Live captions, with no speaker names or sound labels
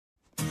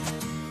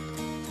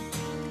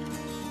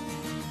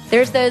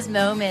There's those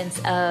moments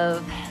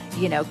of,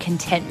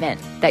 contentment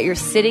that you're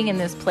sitting in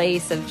this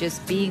place of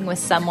just being with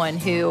someone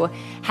who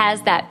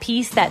has that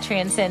peace that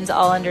transcends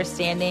all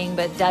understanding,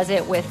 but does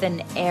it with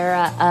an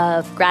era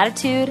of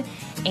gratitude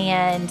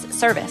and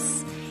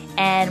service.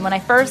 And when I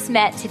first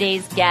met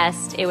today's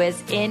guest, it was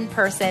in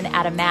person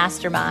at a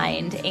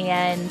mastermind,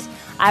 and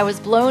I was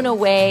blown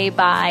away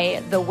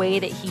by the way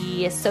that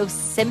he so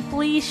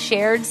simply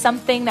shared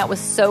something that was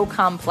so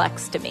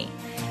complex to me.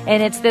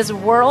 And it's this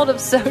world of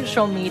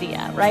social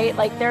media, right?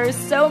 Like there are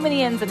so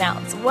many ins and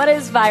outs. What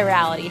is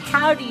virality?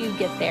 How do you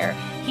get there?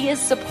 He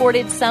has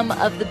supported some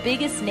of the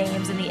biggest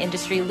names in the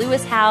industry,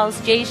 Lewis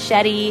Howes, Jay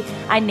Shetty.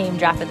 I name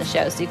drop in the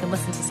show, so you can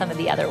listen to some of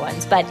the other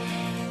ones. But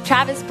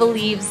Travis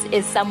Believes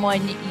is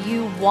someone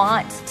you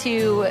want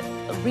to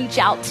reach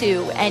out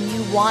to and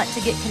you want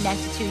to get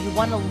connected to, you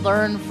want to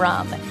learn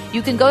from.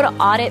 You can go to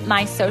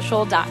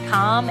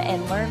auditmysocial.com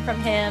and learn from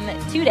him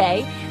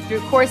today through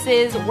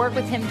courses, work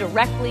with him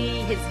directly,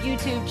 his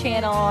YouTube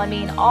channel. I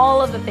mean,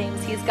 all of the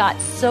things. He's got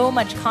so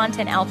much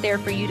content out there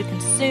for you to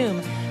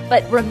consume.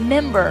 But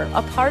remember,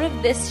 a part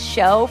of this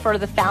show for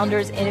the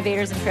founders,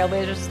 innovators, and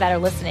trailblazers that are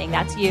listening,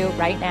 that's you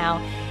right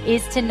now,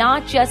 is to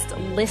not just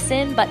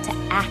listen, but to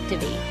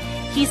activate.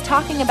 He's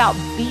talking about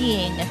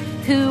being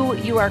who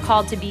you are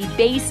called to be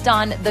based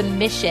on the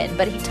mission,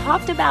 but he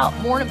talked about,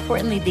 more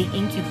importantly, the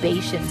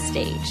incubation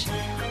stage.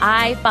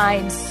 I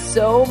find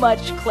so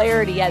much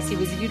clarity as he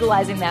was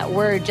utilizing that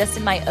word just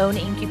in my own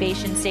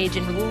incubation stage.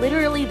 And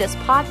literally this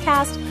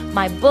podcast,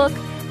 my book,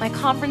 my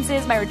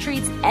conferences, my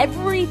retreats,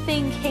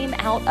 everything came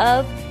out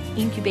of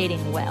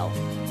incubating well.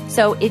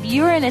 So if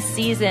you're in a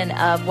season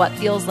of what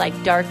feels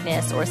like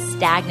darkness or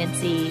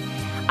stagnancy,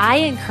 I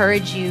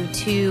encourage you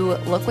to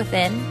look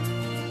within,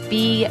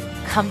 be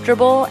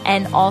comfortable,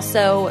 and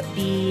also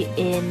be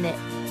in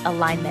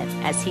alignment,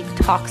 as he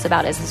talks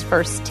about as his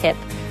first tip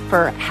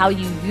for how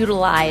you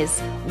utilize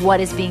what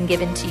is being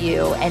given to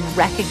you and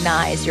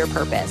recognize your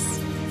purpose.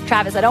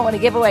 Travis, I don't want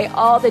to give away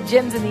all the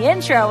gems in the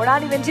intro. We're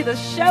not even to the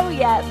show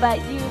yet, but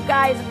you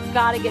guys have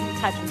got to get in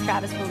touch with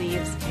Travis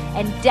Believes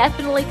and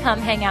definitely come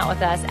hang out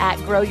with us at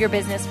Grow Your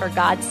Business for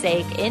God's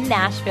Sake in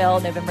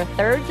Nashville, November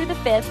 3rd through the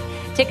 5th.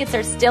 Tickets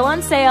are still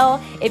on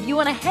sale. If you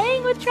want to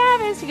hang with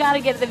Travis, you got to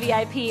get the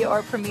VIP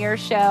or premiere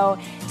show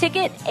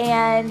ticket.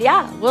 And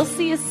yeah, we'll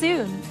see you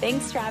soon.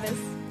 Thanks, Travis.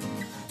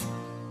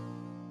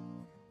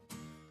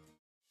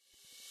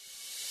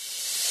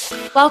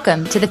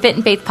 Welcome to the Fit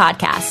and Faith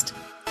podcast.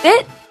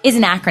 FIT is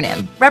an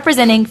acronym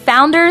representing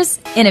founders,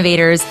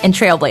 innovators, and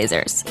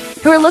trailblazers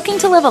who are looking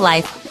to live a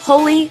life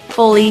wholly,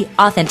 fully,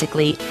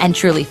 authentically, and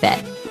truly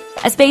fit.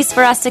 A space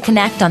for us to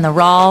connect on the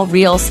raw,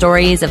 real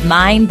stories of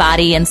mind,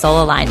 body, and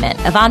soul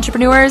alignment of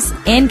entrepreneurs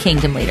and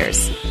kingdom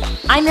leaders.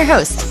 I'm your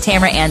host,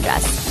 Tamara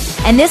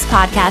Andress, and this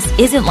podcast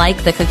isn't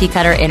like the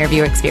cookie-cutter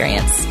interview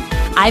experience.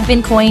 I've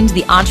been coined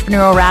the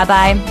entrepreneurial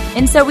rabbi,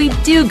 and so we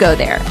do go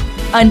there,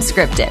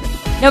 unscripted.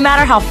 No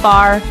matter how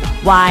far,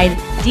 wide,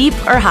 deep,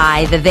 or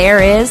high the there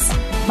is,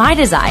 my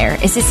desire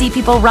is to see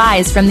people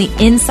rise from the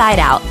inside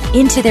out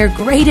into their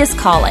greatest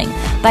calling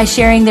by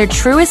sharing their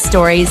truest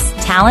stories,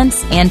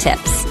 talents, and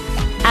tips.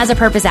 As a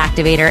purpose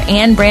activator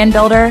and brand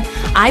builder,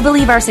 I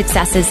believe our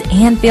successes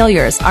and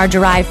failures are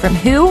derived from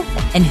who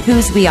and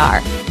whose we are,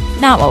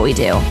 not what we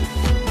do.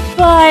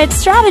 But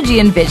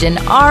strategy and vision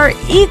are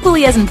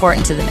equally as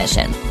important to the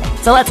mission.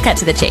 So let's cut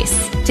to the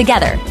chase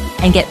together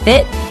and get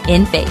fit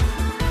in faith.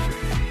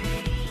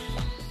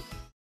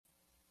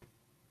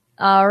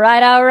 All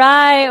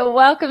right.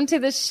 Welcome to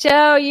the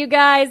show, you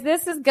guys.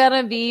 This is going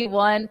to be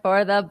one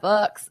for the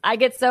books. I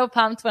get so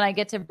pumped when I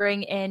get to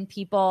bring in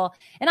people,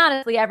 and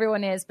honestly,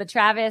 everyone is, but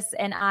Travis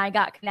and I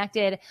got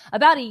connected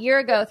about a year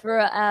ago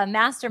through a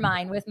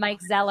mastermind with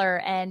Mike Zeller.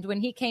 And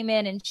when he came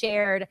in and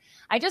shared,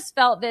 I just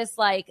felt this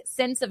like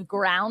sense of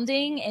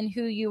grounding in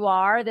who you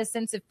are, this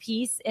sense of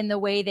peace in the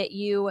way that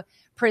you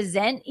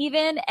present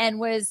even, and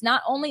was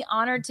not only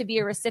honored to be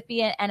a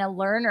recipient and a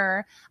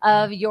learner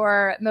of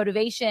your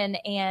motivation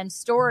and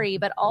story,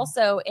 but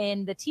also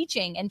in the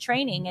teaching and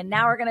training. And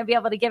now we're going to be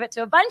able to give it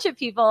to a bunch of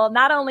people,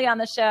 not only on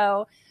the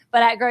show,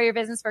 but at Grow Your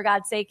Business for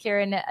God's Sake here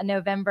in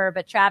November.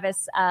 But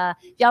Travis,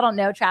 if y'all don't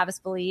know Travis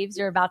Believes,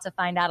 you're about to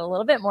find out a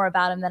little bit more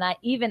about him than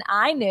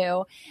I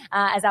knew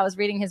as I was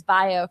reading his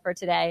bio for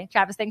today.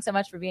 Travis, thanks so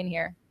much for being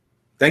here.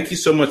 Thank you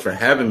so much for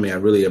having me. I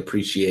really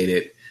appreciate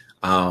it.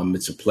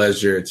 It's a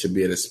pleasure to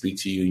be able to speak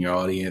to you and your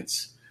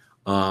audience,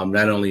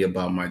 not only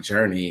about my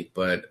journey,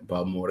 but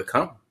about more to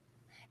come.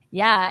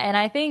 Yeah. And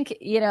I think,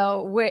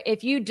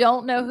 if you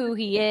don't know who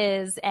he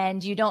is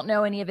and you don't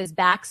know any of his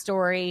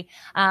backstory,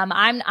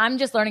 I'm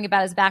just learning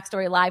about his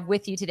backstory live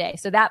with you today.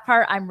 So that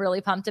part I'm really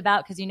pumped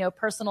about because,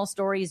 personal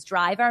stories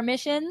drive our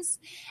missions.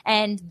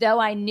 And though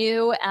I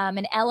knew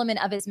an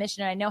element of his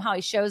mission, and I know how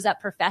he shows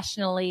up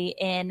professionally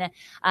in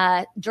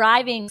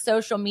driving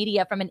social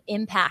media from an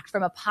impact,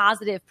 from a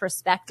positive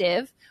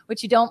perspective,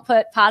 which you don't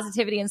put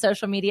positivity and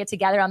social media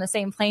together on the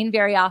same plane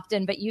very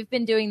often, but you've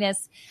been doing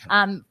this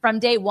from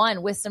day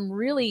one with some some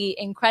really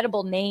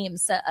incredible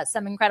names,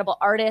 some incredible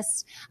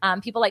artists,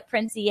 people like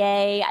Prince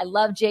EA. I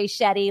love Jay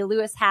Shetty,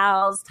 Lewis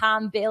Howes,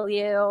 Tom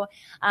Bilyeu,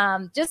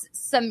 just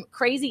some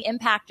crazy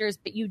impactors,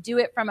 but you do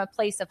it from a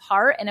place of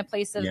heart and a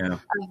place of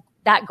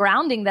that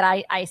grounding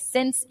that I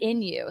sense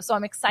in you. So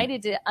I'm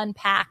excited to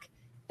unpack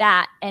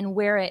that and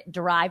where it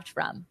derived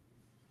from.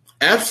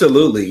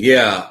 Absolutely.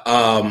 Yeah.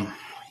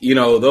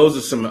 Those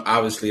are some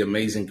obviously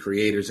amazing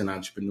creators and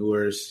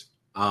entrepreneurs,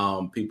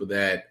 people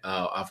that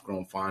I've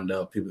grown fond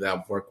of, people that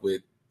I've worked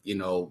with,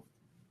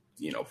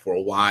 for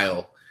a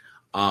while.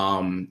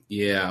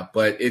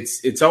 But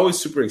it's always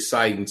super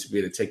exciting to be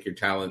able to take your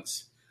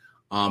talents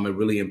and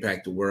really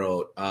impact the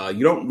world.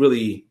 You don't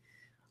really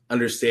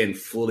understand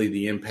fully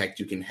the impact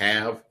you can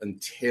have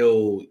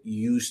until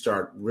you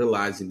start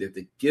realizing that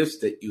the gifts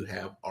that you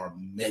have are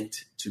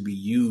meant to be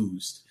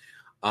used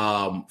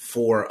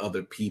for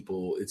other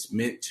people. It's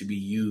meant to be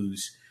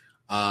used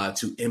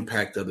to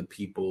impact other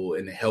people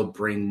and to help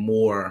bring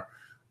more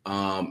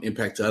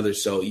impact to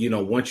others. So,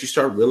 once you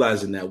start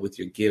realizing that with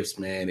your gifts,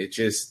 man,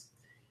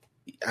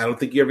 I don't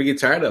think you ever get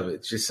tired of it.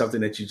 It's just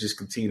something that you just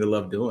continue to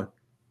love doing.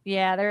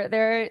 Yeah,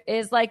 there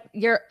is like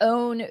your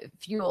own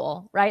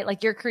fuel, right?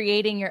 Like you're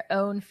creating your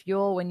own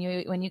fuel when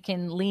you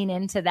can lean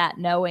into that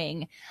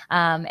knowing,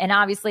 and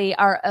obviously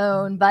our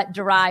own, but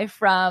derived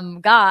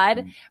from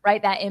God,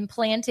 right? That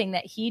implanting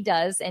that He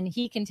does, and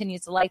He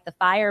continues to light the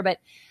fire. But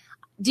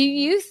do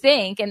you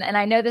think, and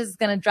I know this is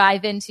going to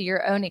drive into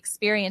your own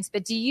experience,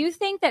 but do you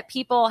think that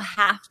people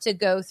have to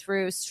go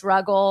through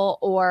struggle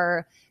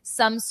or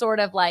some sort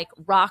of like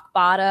rock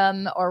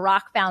bottom or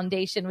rock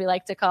foundation, we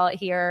like to call it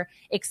here,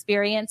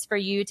 experience for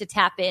you to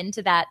tap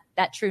into that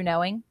true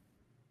knowing?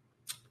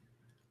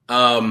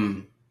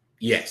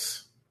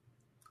 Yes.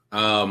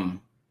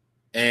 And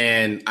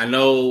I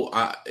know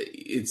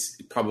it's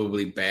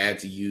probably bad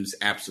to use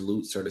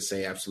absolutes or to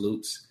say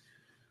absolutes,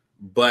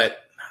 but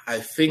I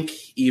think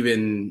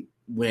even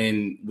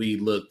when we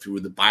look through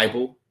the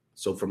Bible,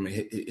 so from a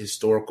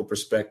historical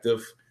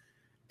perspective,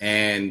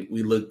 and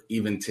we look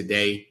even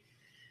today,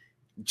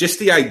 just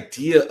the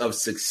idea of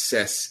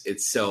success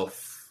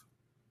itself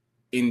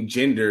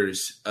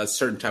engenders a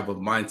certain type of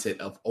mindset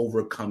of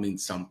overcoming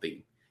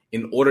something.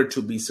 In order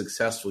to be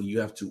successful, you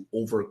have to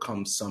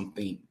overcome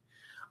something.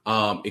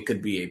 It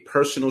could be a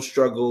personal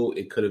struggle.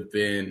 It could have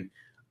been,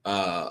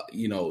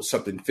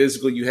 something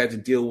physical you had to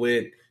deal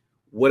with,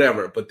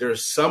 whatever. But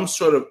there's some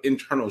sort of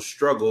internal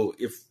struggle.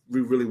 If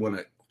we really want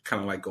to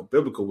kind of like go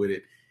biblical with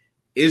it,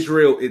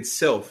 Israel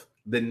itself,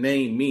 the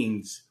name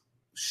means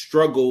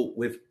struggle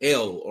with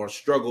El, or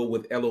struggle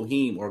with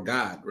Elohim or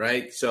God,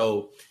 right?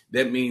 So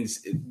that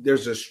means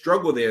there's a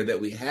struggle there that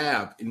we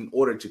have in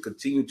order to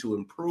continue to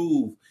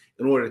improve,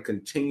 in order to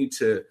continue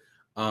to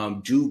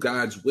do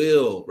God's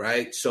will,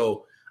 right?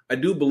 So I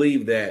do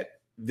believe that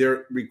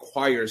there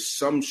requires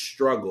some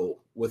struggle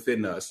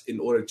within us in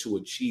order to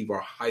achieve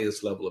our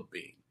highest level of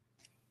being.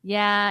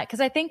 Yeah,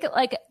 because I think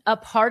like a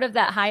part of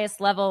that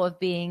highest level of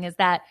being is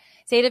that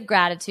state of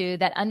gratitude,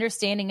 that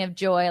understanding of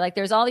joy. Like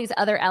there's all these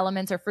other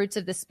elements or fruits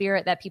of the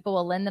spirit that people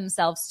will lend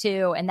themselves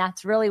to. And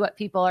that's really what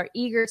people are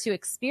eager to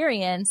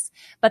experience,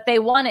 but they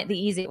want it the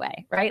easy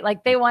way, right?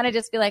 Like they want to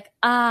just be like,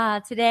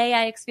 today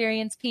I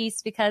experience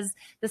peace because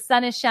the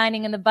sun is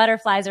shining and the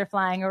butterflies are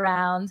flying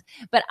around.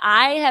 But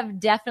I have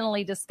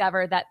definitely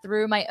discovered that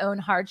through my own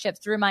hardships,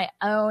 through my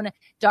own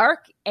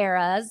dark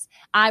eras,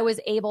 I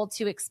was able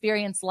to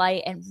experience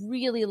light and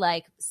really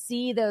like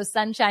see those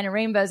sunshine and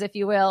rainbows, if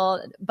you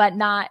will, but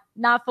not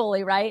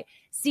fully, right?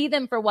 See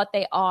them for what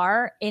they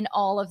are in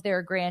all of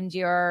their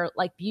grandeur,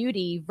 like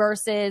beauty,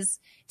 versus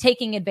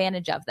taking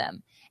advantage of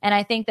them. And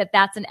I think that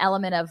that's an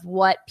element of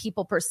what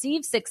people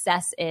perceive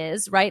success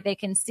is, right? They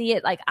can see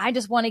it like, I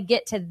just want to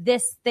get to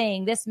this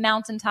thing, this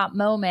mountaintop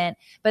moment,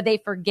 but they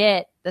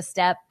forget the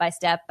step by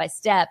step by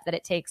step that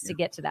it takes to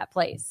get to that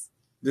place.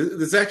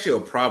 There's actually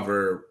a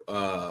proverb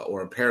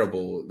or a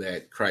parable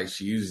that Christ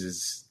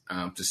uses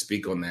to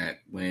speak on that,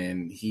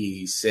 when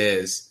he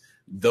says,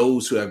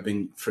 those who have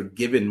been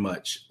forgiven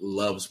much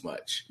loves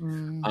much.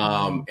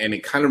 Mm-hmm. And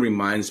it kind of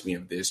reminds me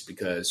of this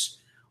because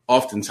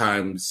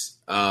oftentimes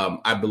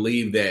I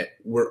believe that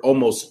we're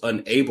almost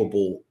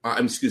unable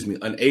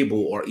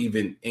or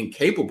even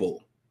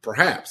incapable,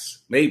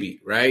 perhaps, maybe,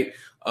 right,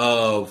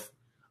 of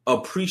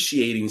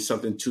appreciating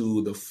something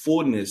to the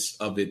fullness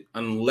of it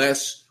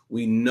unless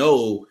we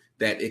know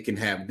that it can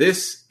have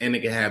this and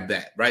it can have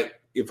that, right?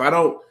 If I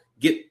don't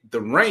get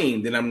the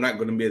rain, then I'm not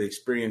going to be able to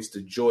experience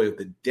the joy of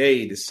the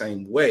day the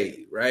same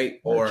way, right?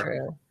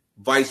 Or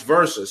vice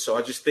versa. So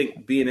I just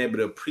think being able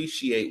to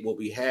appreciate what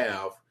we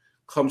have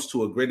comes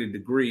to a greater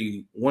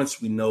degree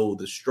once we know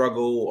the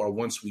struggle or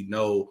once we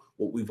know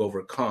what we've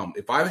overcome.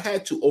 If I've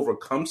had to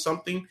overcome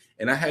something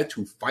and I had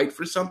to fight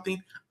for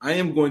something, I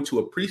am going to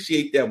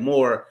appreciate that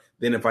more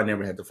than if I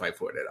never had to fight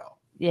for it at all.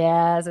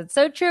 Yes, it's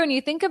so true. And you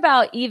think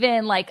about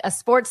even like a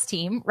sports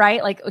team,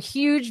 right? Like a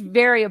huge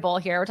variable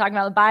here. We're talking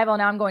about the Bible.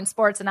 Now I'm going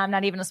sports and I'm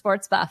not even a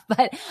sports buff,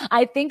 but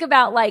I think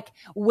about like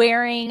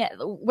wearing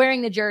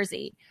the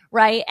jersey,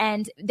 right?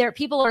 And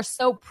people are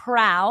so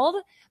proud,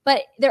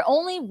 but they're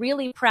only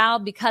really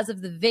proud because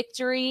of the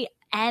victory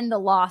and the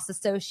loss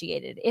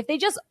associated. If they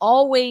just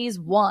always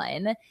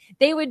won,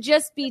 they would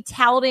just be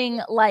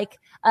touting like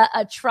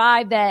a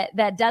tribe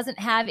that doesn't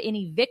have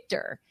any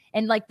victor.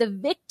 And like the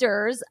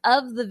victors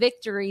of the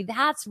victory,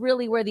 that's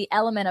really where the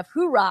element of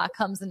hoorah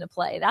comes into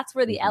play. That's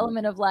where the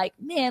element of like,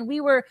 man,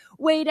 we were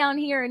way down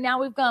here and now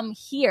we've come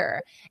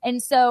here.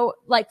 And so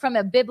like from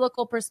a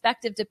biblical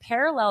perspective to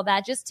parallel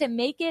that, just to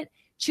make it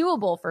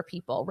chewable for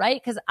people,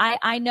 right? Because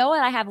I know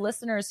I have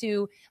listeners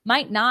who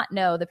might not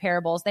know the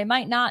parables. They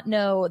might not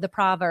know the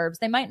proverbs.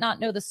 They might not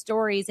know the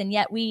stories. And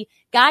yet we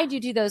guide you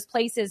to those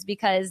places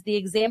because the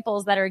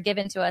examples that are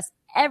given to us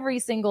every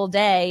single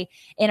day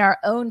in our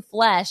own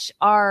flesh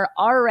are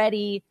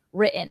already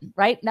written,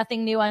 right?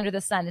 Nothing new under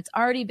the sun. It's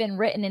already been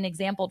written and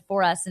exampled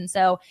for us. And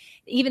so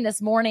even this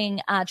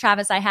morning,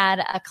 Travis, I had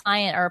a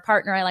client or a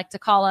partner, I like to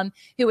call him,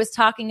 who was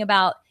talking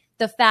about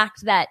the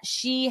fact that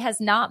she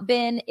has not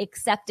been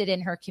accepted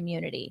in her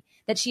community,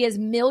 that she has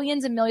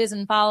millions and millions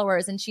of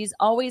followers. And she's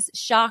always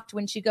shocked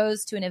when she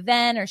goes to an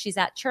event or she's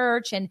at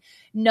church and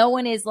no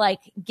one is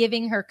like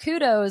giving her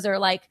kudos or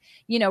like,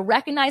 you know,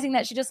 recognizing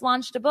that she just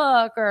launched a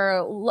book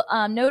or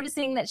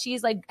noticing that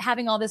she's like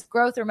having all this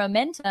growth or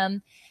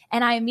momentum.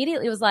 And I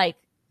immediately was like,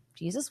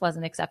 Jesus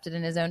wasn't accepted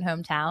in his own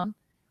hometown.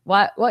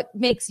 What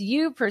makes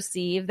you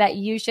perceive that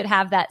you should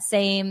have that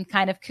same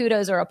kind of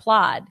kudos or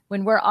applaud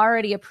when we're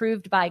already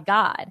approved by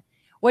God?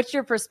 What's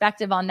your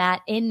perspective on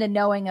that in the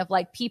knowing of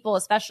like people,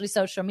 especially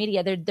social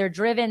media, they're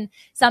driven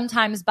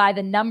sometimes by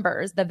the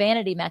numbers, the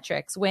vanity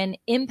metrics, when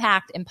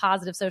impact in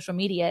positive social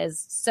media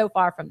is so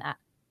far from that?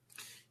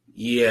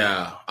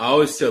 Yeah, I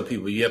always tell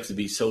people you have to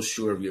be so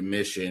sure of your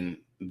mission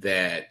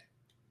that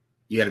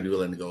you got to be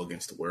willing to go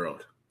against the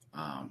world.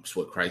 It's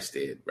what Christ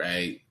did,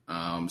 right?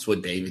 It's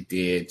what David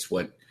did. It's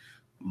what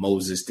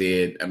Moses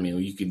did. I mean,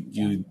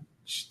 you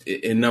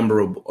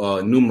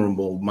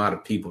innumerable amount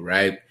of people,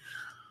 right?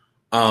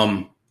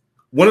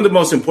 One of the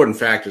most important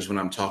factors when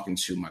I'm talking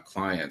to my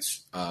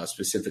clients,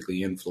 specifically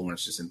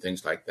influencers and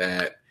things like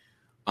that,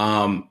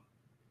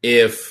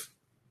 if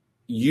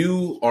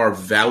you are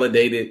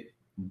validated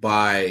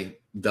by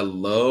the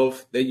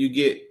love that you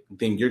get,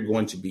 then you're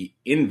going to be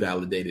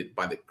invalidated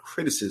by the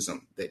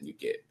criticism that you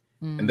get.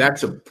 And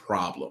that's a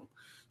problem.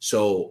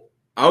 So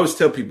I always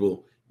tell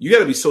people, you got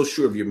to be so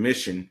sure of your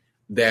mission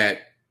that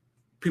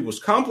people's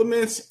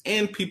compliments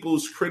and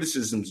people's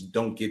criticisms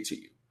don't get to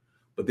you.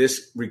 But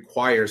this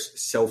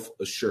requires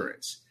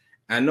self-assurance.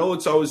 I know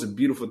it's always a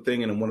beautiful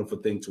thing and a wonderful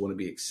thing to want to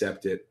be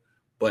accepted.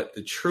 But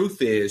the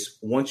truth is,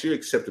 once you're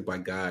accepted by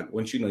God,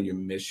 once you know your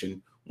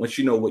mission, once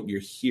you know what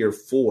you're here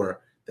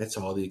for, that's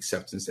all the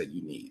acceptance that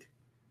you need.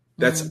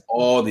 That's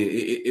all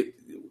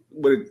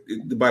what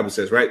the Bible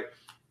says, right?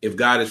 If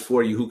God is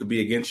for you, who could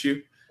be against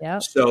you? Yeah.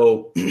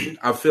 So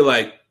I feel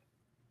like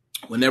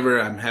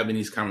whenever I'm having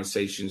these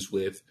conversations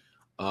with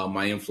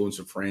my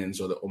influencer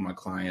friends or my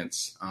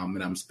clients,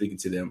 and I'm speaking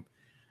to them,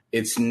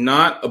 it's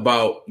not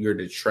about your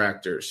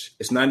detractors.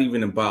 It's not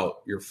even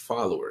about your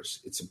followers.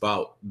 It's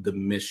about the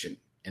mission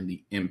and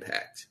the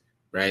impact,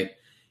 right?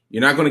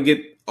 You're not going to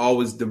get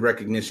always the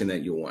recognition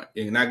that you want.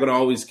 You're not going to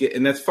always get,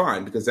 and that's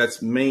fine because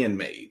that's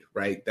man-made,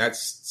 right? That's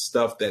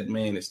stuff that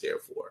man is there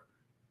for.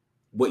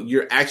 What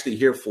you're actually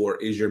here for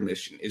is your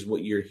mission, is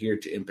what you're here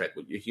to impact,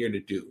 what you're here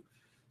to do.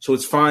 So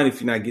it's fine if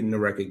you're not getting the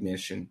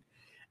recognition.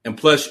 And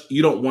plus,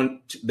 you don't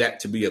want that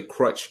to be a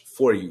crutch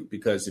for you,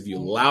 because if you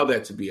allow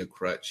that to be a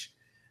crutch,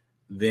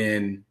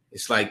 then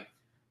it's like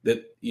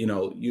that, you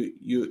know,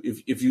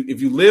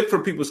 if you live for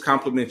people's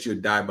compliments,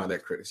 you'll die by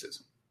that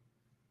criticism.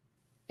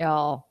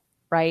 Y'all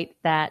write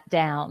that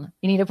down.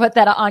 You need to put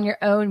that on your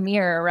own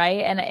mirror,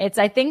 right? And it's,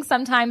 I think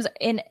sometimes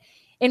in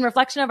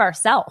reflection of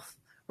ourself,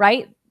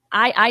 right?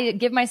 I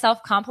give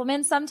myself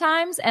compliments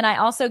sometimes, and I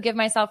also give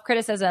myself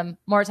criticism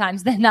more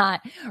times than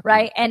not,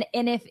 right? And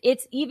if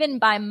it's even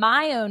by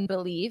my own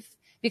belief,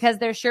 because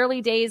there's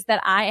surely days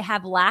that I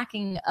have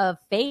lacking of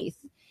faith,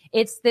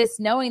 it's this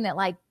knowing that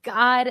like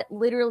God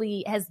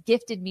literally has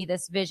gifted me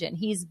this vision.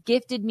 He's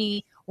gifted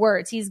me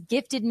words. He's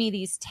gifted me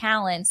these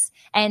talents.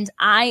 And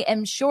I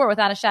am sure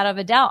without a shadow of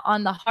a doubt,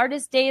 on the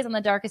hardest days, on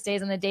the darkest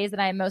days, on the days that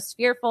I am most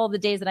fearful, the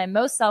days that I'm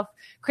most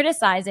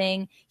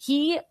self-criticizing,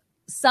 he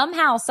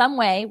somehow, some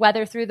way,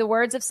 whether through the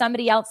words of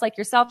somebody else like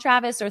yourself,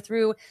 Travis, or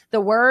through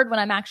the word when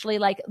I'm actually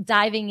like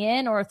diving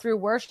in, or through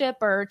worship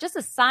or just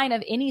a sign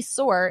of any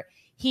sort,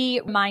 he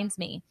reminds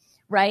me.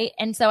 Right.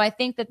 And so I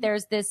think that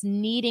there's this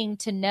needing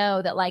to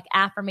know that like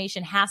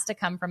affirmation has to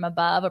come from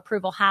above.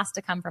 Approval has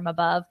to come from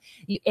above.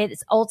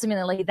 It's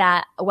ultimately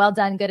that well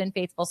done, good and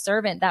faithful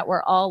servant that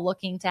we're all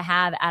looking to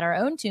have at our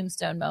own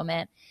tombstone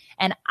moment.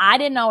 And I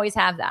didn't always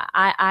have that.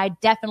 I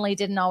definitely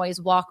didn't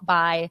always walk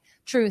by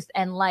truth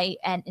and light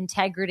and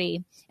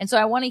integrity. And so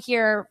I want to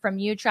hear from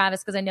you,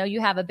 Travis, because I know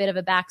you have a bit of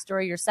a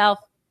backstory yourself.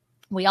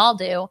 We all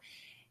do.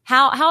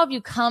 How have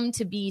you come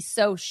to be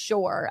so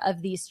sure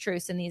of these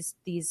truths and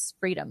these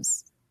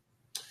freedoms?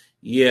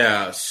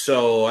 Yeah,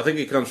 so I think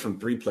it comes from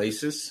three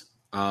places.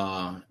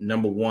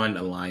 Number one,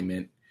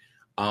 alignment.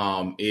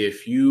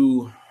 If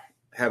you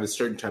have a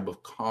certain type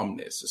of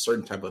calmness, a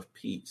certain type of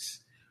peace,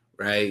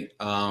 right?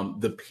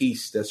 The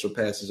peace that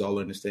surpasses all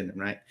understanding,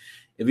 right?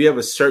 If you have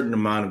a certain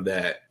amount of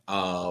that,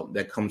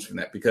 that comes from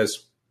that,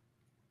 because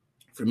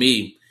for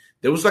me,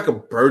 there was like a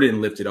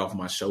burden lifted off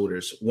my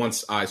shoulders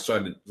once I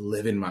started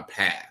living my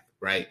path,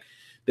 right?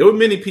 There were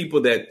many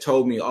people that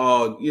told me,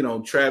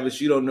 oh,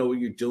 Travis, you don't know what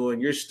you're doing.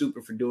 You're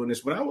stupid for doing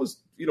this. When I was,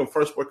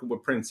 first working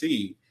with Prince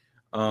E,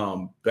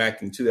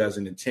 back in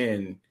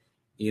 2010,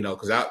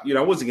 because I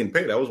wasn't getting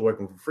paid. I was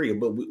working for free,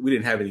 but we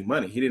didn't have any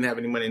money. He didn't have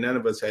any money. None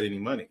of us had any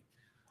money.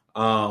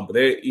 But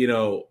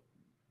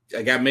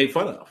I got made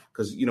fun of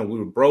because, we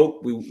were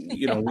broke. We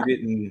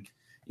didn't,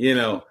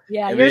 Yeah,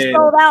 and you're then,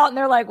 sold out, and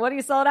they're like, "What are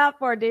you sold out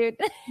for, dude?"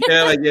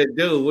 yeah,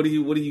 dude, what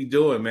are you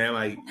doing, man?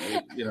 Like,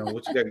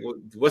 what you got?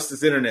 What's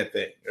this internet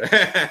thing?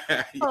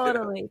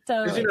 Totally.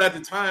 Because at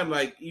the time,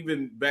 like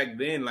even back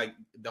then, like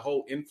the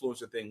whole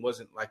influencer thing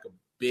wasn't like a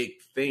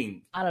big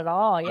thing. Not at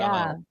all.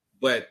 Yeah.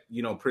 But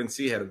Prince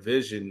C had a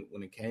vision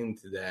when it came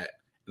to that,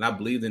 and I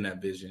believed in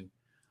that vision,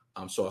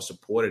 so I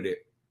supported it.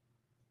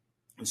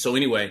 And so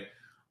anyway,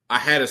 I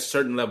had a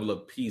certain level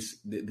of peace.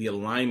 The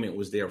alignment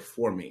was there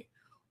for me,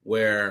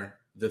 where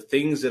the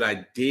things that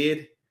I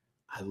did,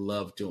 I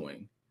loved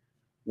doing.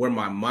 Where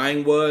my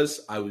mind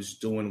was, I was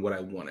doing what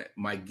I wanted.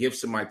 My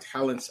gifts and my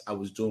talents, I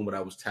was doing what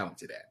I was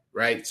talented at,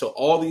 right? So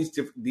all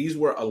these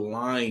were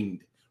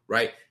aligned,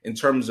 right? In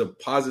terms of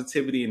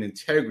positivity and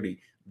integrity,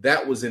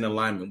 that was in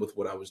alignment with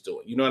what I was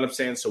doing. You know what I'm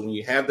saying? So when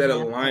you have that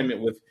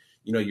alignment with,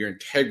 your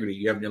integrity,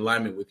 you have an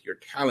alignment with your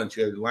talent,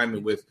 you have an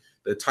alignment with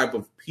the type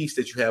of peace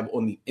that you have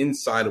on the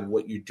inside of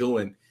what you're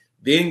doing,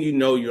 then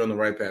you're on the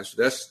right path.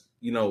 So that's,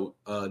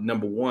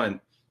 number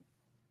one.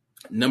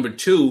 Number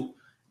two,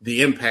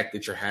 the impact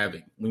that you're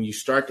having. When you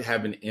start to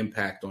have an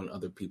impact on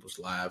other people's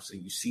lives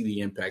and you see the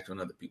impact on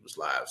other people's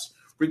lives,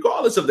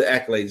 regardless of the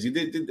accolades,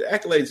 the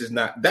accolades is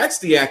not, that's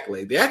the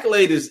accolade. The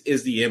accolade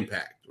is the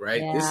impact,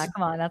 right? Yeah,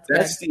 come on.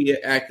 That's the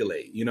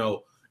accolade.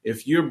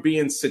 If you're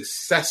being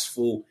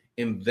successful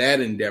in that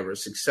endeavor,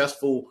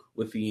 successful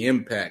with the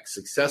impact,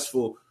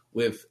 successful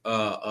with,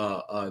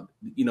 the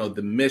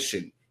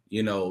mission,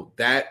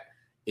 that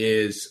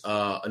is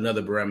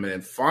another barometer.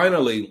 And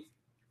finally,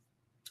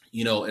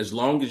 as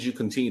long as you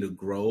continue to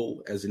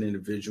grow as an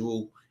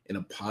individual in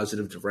a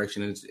positive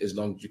direction, as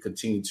long as you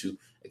continue to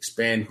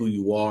expand who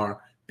you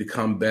are,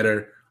 become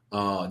better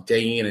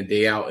day in and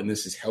day out, and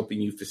this is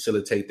helping you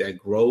facilitate that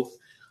growth,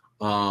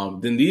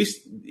 then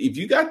if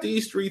you got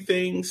these three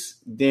things,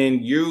 then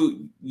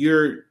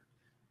you're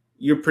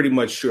pretty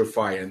much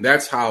surefire. And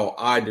that's how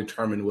I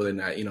determine whether or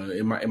not,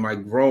 am I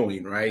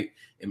growing, right?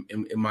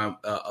 Am I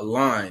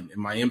aligned?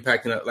 Am I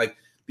impacting? Like,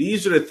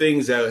 these are the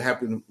things that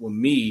happened with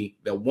me,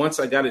 that once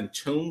I got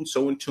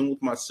so in tune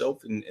with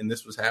myself and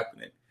this was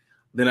happening,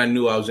 then I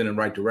knew I was in the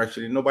right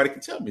direction and nobody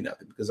could tell me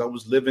nothing because I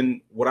was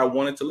living what I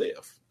wanted to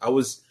live. I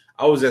was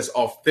as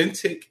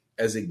authentic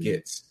as it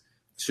gets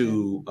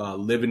to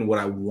living what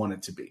I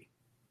wanted to be.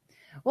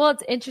 Well,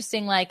 it's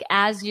interesting. Like,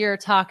 as you're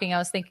talking, I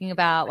was thinking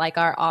about like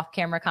our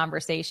off-camera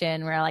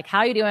conversation where like, how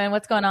are you doing?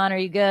 What's going on? Are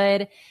you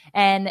good?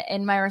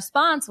 And my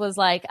response was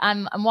like,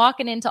 I'm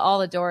walking into all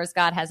the doors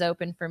God has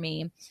opened for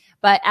me.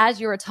 But as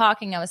you were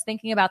talking, I was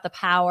thinking about the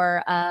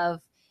power of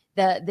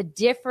the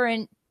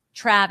different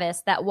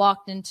Travis that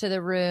walked into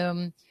the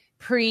room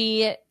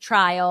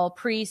pre-trial,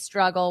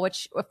 pre-struggle,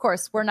 which of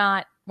course we're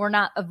not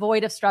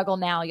void of struggle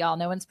now, y'all.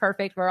 No one's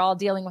perfect. We're all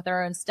dealing with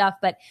our own stuff,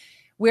 but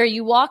where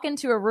you walk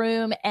into a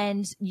room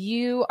and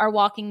you are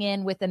walking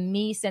in with a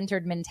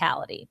me-centered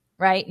mentality,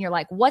 right? And you're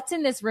like, what's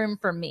in this room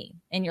for me?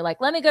 And you're like,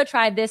 let me go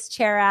try this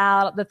chair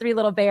out, the Three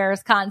Little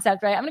Bears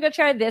concept, right? I'm going to go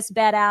try this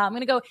bed out. I'm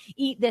going to go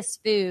eat this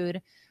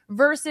food.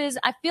 Versus,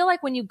 I feel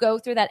like when you go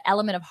through that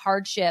element of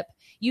hardship,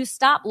 you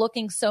stop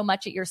looking so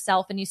much at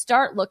yourself and you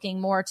start looking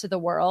more to the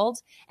world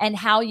and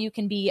how you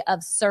can be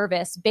of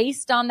service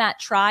based on that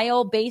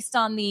trial, based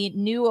on the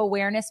new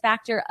awareness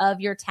factor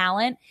of your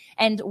talent.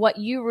 And what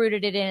you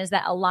rooted it in is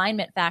that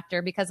alignment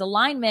factor, because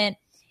alignment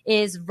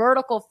is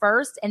vertical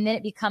first and then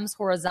it becomes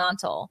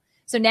horizontal.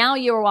 So now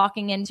you're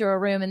walking into a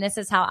room, and this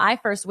is how I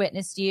first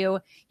witnessed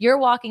you. You're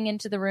walking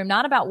into the room,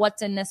 not about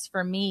what's in this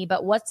for me,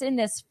 but what's in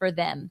this for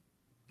them.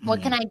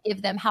 What can I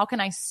give them? How can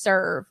I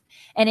serve?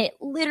 And it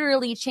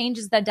literally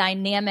changes the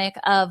dynamic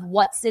of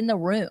what's in the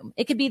room.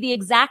 It could be the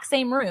exact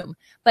same room,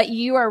 but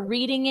you are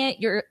reading it.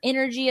 Your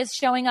energy is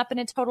showing up in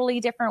a totally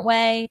different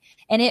way.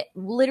 And it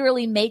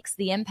literally makes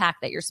the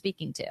impact that you're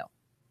speaking to.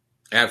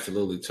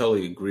 Absolutely.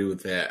 Totally agree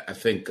with that. I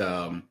think,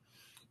 I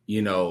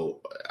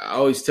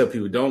always tell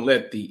people, don't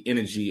let the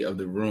energy of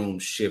the room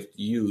shift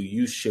you.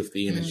 You shift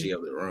the energy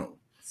of the room.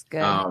 It's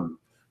good.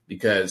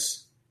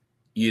 Because,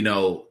 if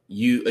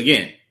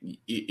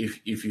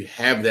you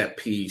have that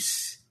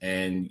peace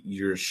and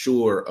you're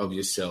sure of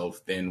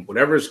yourself, then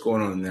whatever's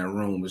going on in that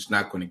room is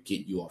not going to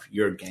get you off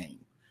your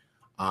game.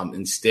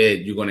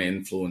 Instead, you're going to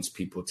influence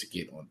people to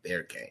get on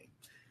their game.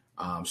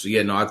 I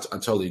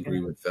totally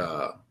agree with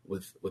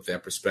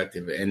that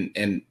perspective.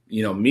 And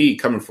me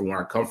coming from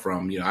where I come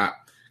from, I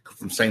come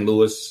from St.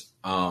 Louis,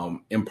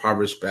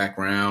 impoverished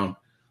background.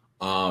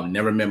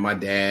 Never met my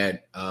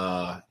dad.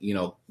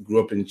 Grew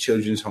up in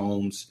children's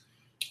homes,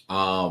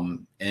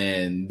 and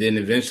then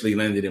eventually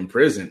landed in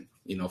prison.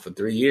 For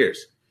 3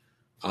 years.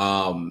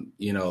 When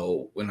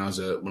I was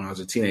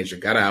a teenager,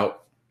 got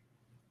out,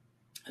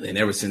 and then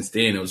ever since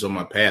then, it was on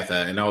my path.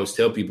 And I always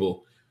tell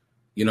people,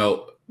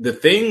 the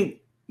thing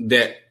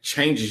that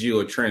changes you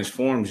or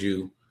transforms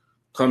you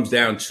comes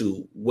down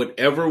to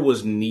whatever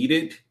was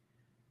needed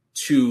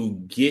to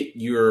get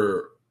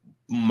your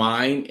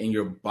mind and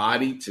your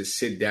body to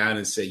sit down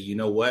and say, you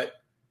know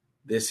what,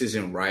 this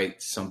isn't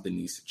right. Something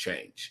needs to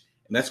change.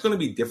 And that's going to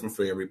be different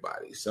for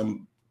everybody.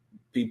 Some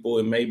people,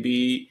 it may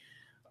be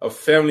a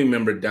family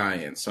member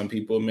dying. Some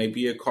people, it may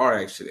be a car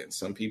accident.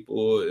 Some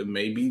people, it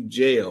may be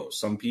jail.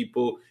 Some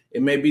people,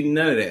 it may be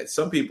none of that.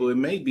 Some people, it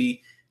may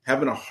be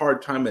having a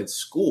hard time at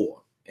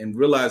school and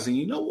realizing,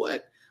 you know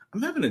what,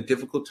 I'm having a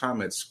difficult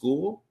time at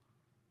school,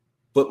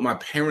 but my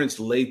parents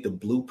laid the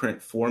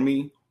blueprint for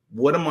me.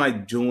 What am I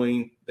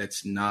doing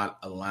that's not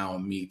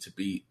allowing me to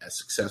be as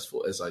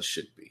successful as I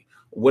should be?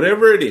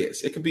 Whatever it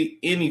is, it could be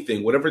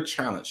anything, whatever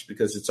challenge,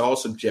 because it's all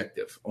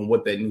subjective on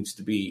what that needs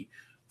to be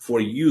for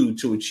you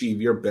to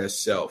achieve your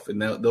best self. And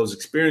those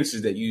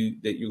experiences that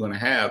you're going to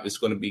have is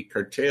going to be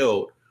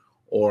curtailed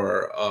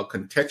or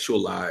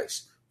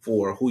contextualized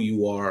for who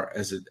you are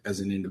as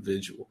an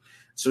individual.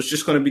 So it's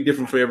just going to be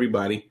different for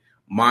everybody.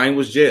 Mine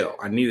was jail.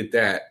 I needed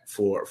that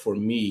for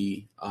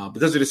me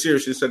because of the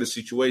seriousness of the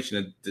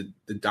situation,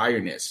 the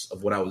direness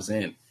of what I was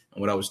in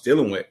and what I was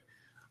dealing with.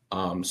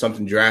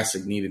 Something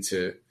drastic needed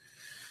to,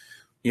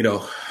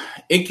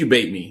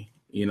 incubate me,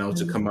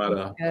 to come out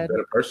a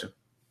better person.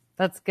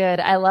 That's good.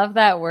 I love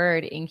that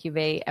word,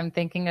 incubate. I'm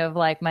thinking of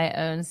like my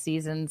own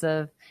seasons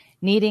of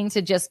needing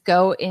to just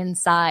go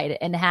inside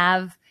and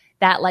have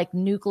that like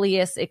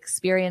nucleus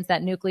experience,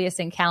 that nucleus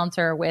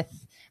encounter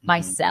with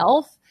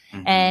myself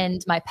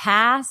and my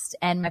past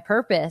and my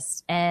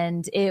purpose.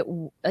 And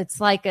it's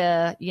like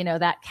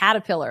that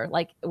caterpillar,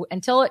 like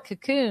until it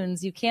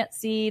cocoons, you can't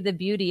see the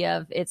beauty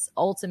of its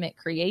ultimate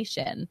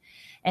creation.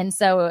 And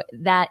so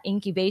that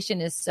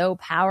incubation is so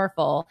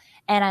powerful.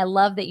 And I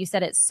love that you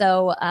said it's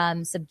so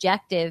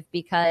subjective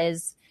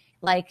because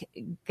like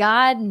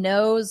God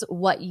knows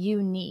what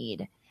you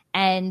need.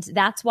 And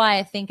that's why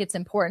I think it's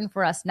important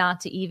for us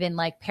not to even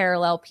like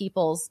parallel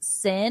people's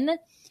sin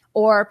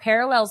or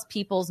parallels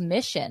people's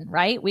mission,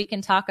 right? We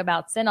can talk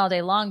about sin all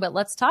day long, but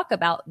let's talk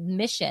about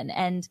mission.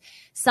 And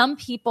some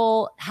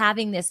people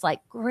having this like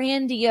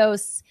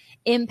grandiose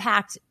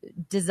impact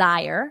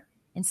desire,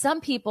 and some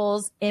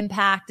people's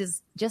impact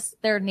is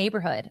just their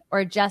neighborhood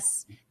or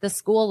just the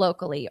school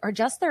locally or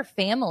just their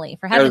family,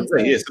 for heaven's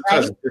sake. Yeah,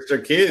 sometimes right? it's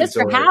their kids. It's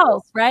their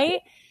house,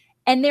 right?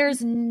 And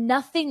there's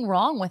nothing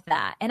wrong with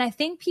that. And I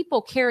think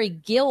people carry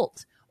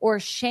guilt or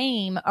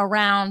shame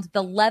around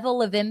the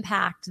level of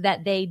impact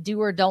that they do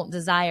or don't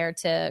desire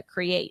to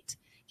create.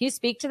 Can you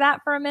speak to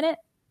that for a minute?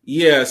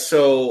 Yeah.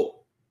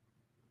 So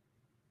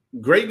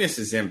greatness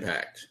is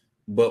impact.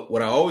 But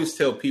what I always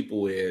tell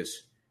people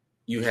is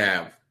you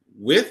have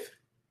width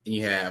and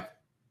you have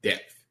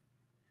depth.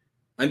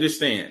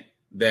 Understand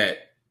that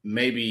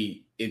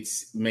maybe it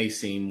may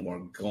seem more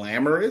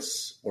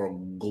glamorous or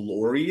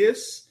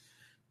glorious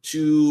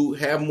to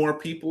have more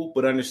people,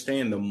 but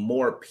understand the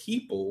more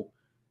people,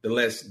 the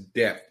less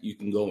depth you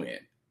can go in.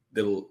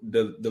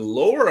 The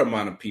lower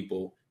amount of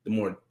people, the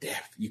more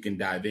depth you can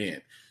dive in.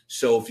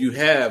 So if you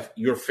have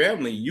your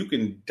family, you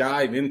can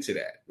dive into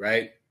that,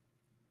 right?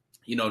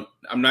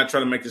 I'm not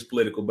trying to make this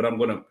political, but I'm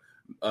going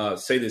to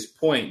say this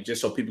point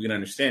just so people can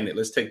understand it.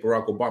 Let's take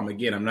Barack Obama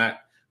again. I'm not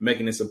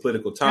making this a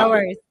political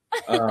topic.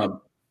 No worries.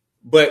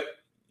 But,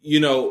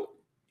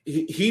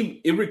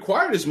 it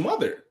required his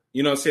mother,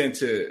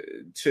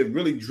 to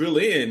really drill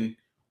in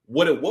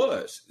what it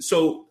was.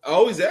 So I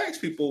always ask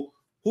people,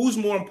 who's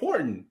more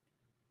important,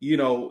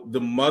 the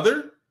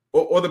mother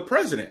or the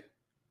president?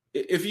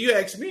 If you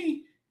ask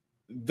me,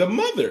 the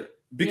mother,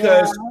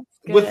 because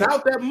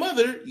without that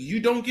mother, you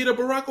don't get a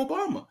Barack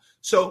Obama.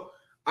 So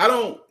I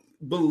don't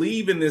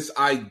believe in this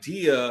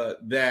idea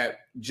that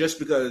just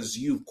because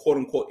you've quote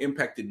unquote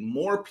impacted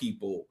more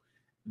people,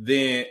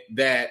 then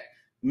that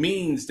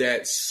means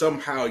that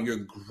somehow you're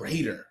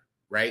greater,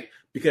 right?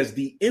 Because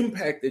the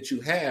impact that you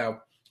have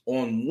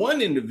on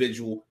one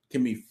individual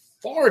can be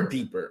far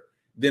deeper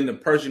than the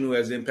person who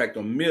has impact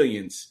on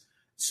millions.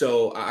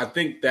 So I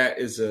think that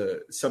is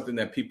something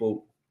that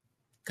people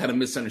kind of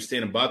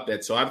misunderstand about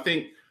that. So I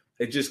think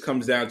it just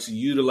comes down to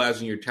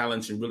utilizing your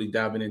talents and really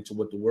diving into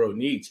what the world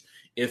needs.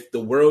 If the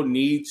world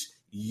needs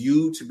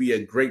you to be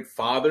a great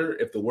father,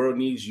 if the world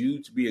needs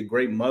you to be a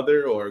great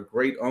mother or a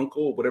great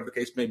uncle, or whatever the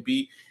case may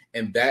be,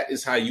 and that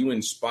is how you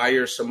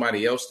inspire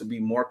somebody else to be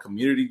more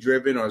community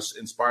driven or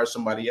inspire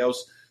somebody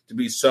else to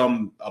be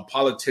a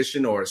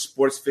politician or a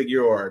sports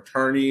figure or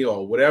attorney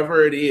or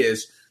whatever it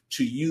is,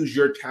 to use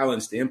your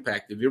talents to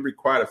impact. If you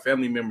require a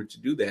family member to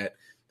do that,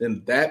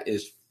 then that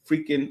is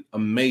freaking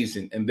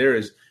amazing. And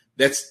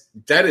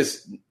that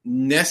is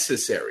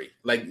necessary.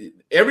 Like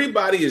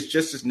everybody is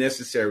just as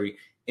necessary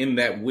in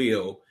that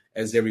wheel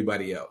as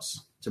everybody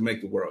else to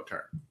make the world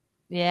turn.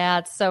 Yeah,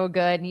 it's so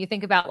good. And you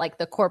think about like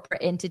the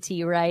corporate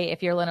entity, right?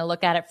 If you're going to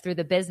look at it through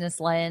the business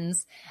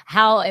lens,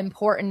 how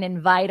important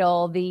and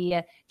vital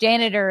the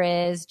janitor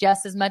is,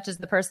 just as much as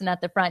the person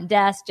at the front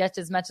desk, just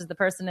as much as the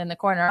person in the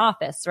corner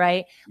office,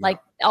 right? Yeah. Like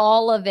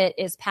all of it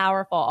is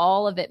powerful.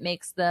 All of it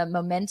makes the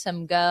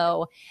momentum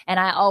go. And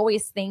I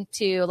always think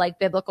to like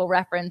biblical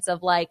reference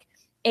of like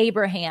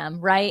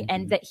Abraham, right?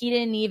 And that he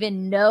didn't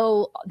even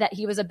know that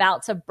he was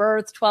about to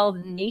birth 12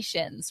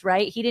 nations,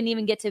 right? He didn't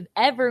even get to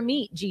ever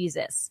meet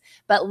Jesus,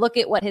 but look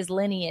at what his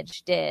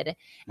lineage did.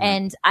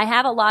 And I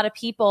have a lot of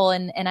people,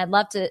 and I'd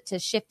love to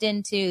shift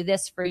into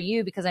this for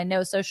you, because I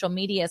know social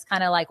media is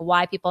kind of like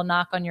why people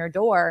knock on your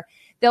door.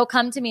 They'll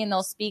come to me and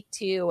they'll speak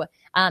to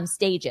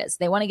stages.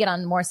 They want to get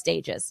on more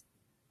stages.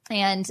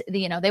 And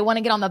they want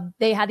to get on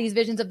they have these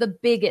visions of the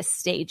biggest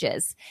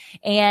stages,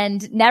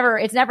 and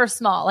it's never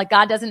small. Like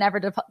God doesn't ever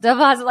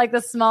deposit like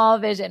the small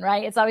vision,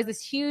 right? It's always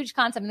this huge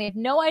concept, and they have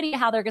no idea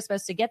how they're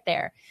supposed to get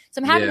there. So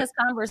I'm having this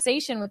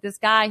conversation with this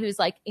guy who's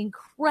like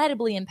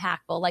incredibly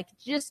impactful, like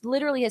just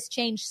literally has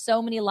changed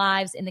so many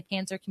lives in the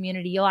cancer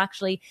community. You'll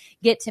actually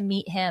get to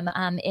meet him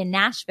in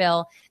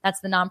Nashville.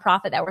 That's the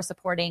nonprofit that we're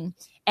supporting.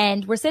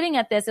 And we're sitting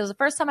at this. It was the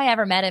first time I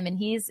ever met him, and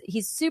he's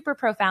super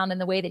profound in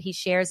the way that he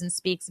shares and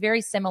speaks, very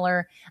similar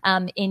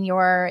in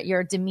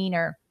your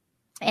demeanor.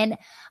 And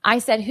I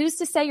said, "Who's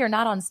to say you're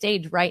not on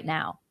stage right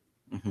now?"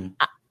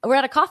 We're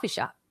at a coffee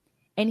shop.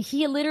 And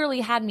he literally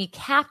had me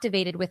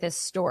captivated with his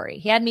story.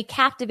 He had me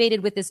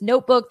captivated with this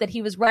notebook that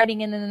he was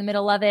writing in the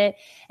middle of it.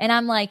 And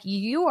I'm like,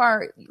 you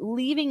are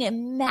leaving a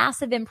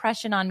massive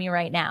impression on me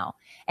right now.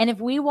 And if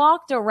we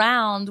walked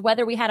around,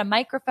 whether we had a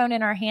microphone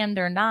in our hand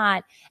or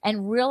not,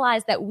 and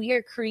realized that we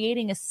are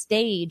creating a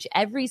stage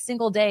every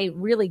single day,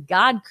 really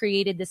God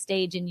created the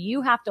stage and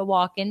you have to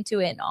walk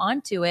into it and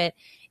onto it,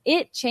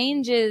 it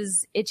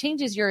changes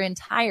your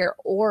entire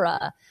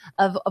aura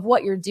of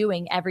what you're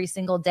doing every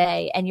single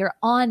day. And you're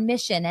on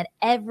mission at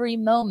every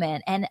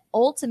moment. And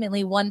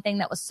ultimately, one thing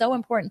that was so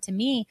important to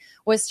me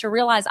was to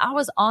realize I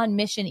was on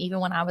mission even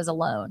when I was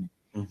alone.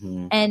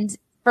 And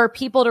for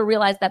people to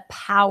realize the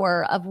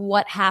power of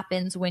what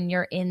happens when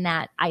you're in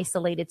that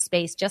isolated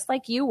space, just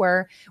like you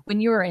were when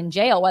you were in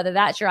jail, whether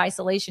that's your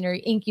isolation or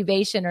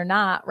incubation or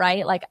not,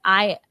 right? Like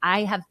I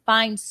have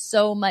find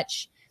so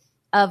much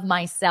of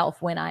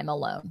myself when I'm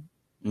alone.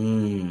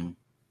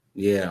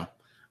 Yeah.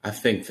 I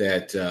think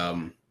that,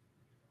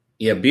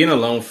 being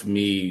alone for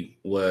me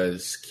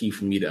was key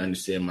for me to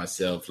understand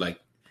myself. Like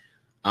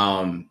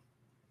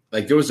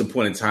there was a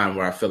point in time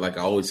where I felt like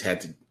I always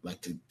had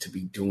to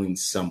be doing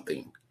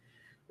something,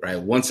 right?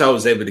 Once I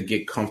was able to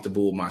get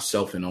comfortable with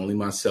myself and only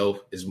myself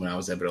is when I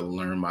was able to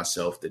learn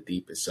myself the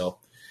deepest. So,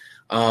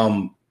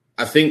 I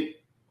think,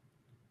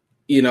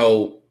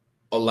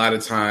 a lot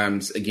of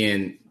times,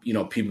 again,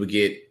 people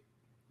get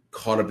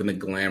caught up in the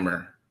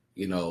glamour,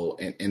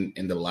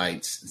 and the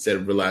lights instead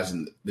of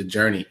realizing the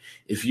journey.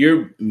 If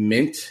you're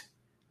meant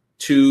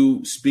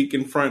to speak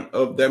in front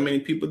of that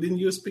many people, then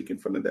you'll speak in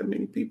front of that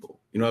many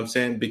people. You know what I'm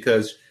saying?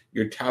 Because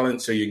your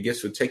talents or your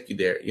gifts will take you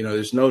there.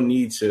 There's no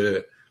need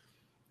to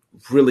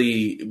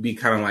really be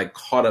kind of like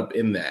caught up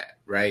in that,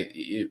 right?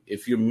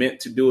 If you're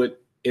meant to do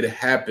it, it'll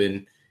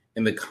happen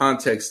in the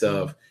context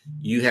of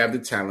you have the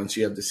talents,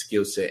 you have the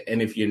skill set.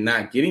 And if you're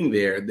not getting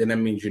there, then that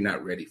means you're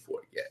not ready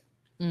for it yet.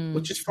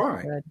 Which is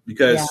fine,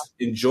 because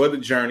enjoy the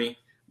journey,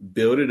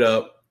 build it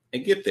up,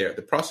 and get there.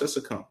 The process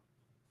will come.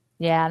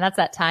 Yeah, and that's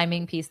that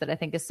timing piece that I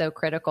think is so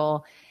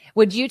critical.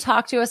 Would you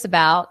talk to us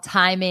about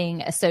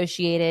timing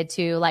associated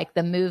to like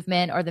the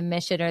movement or the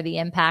mission or the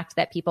impact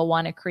that people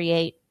want to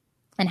create,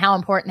 and how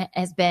important it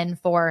has been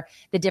for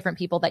the different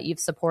people that you've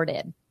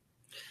supported?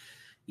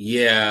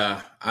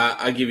 Yeah,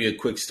 I'll give you a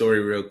quick story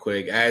real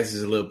quick. As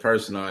is a little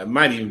personal. It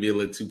might even be a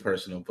little too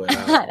personal, but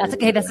that's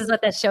okay. This is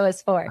what this show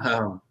is for.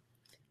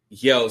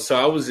 So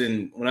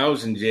when I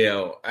was in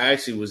jail, I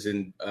actually was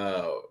in,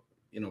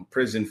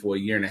 prison for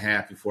 1.5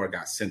 years before I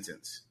got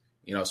sentenced.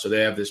 So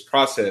they have this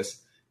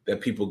process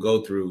that people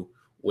go through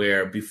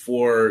where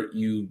before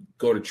you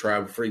go to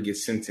trial, before you get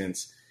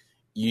sentenced,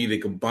 you either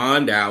can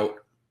bond out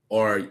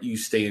or you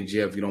stay in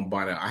jail if you don't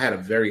bond out. I had a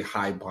very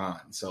high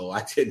bond, so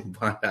I didn't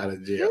bond out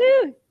of jail.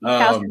 You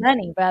cost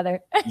money, brother.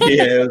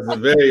 Yeah, it was a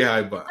very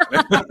high bond.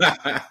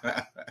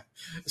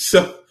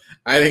 So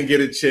I didn't get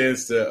a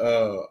chance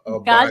to.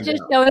 God's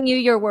just showing you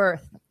your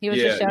worth. He was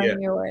just showing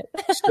you your worth.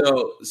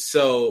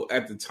 So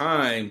at the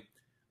time,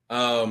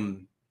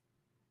 and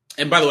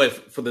by the way,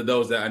 for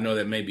those that I know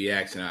that may be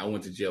asking, I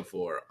went to jail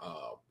for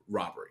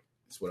robbery.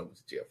 That's what I went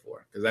to jail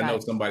for, because I know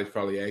somebody's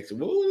probably asking,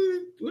 what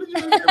did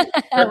you do?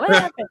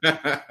 What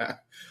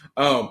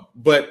happened?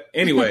 But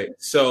anyway,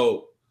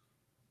 so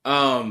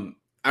I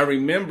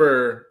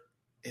remember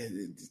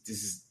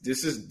this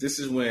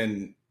is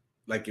when.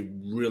 Like it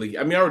really,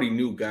 I already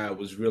knew God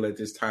was real at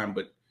this time,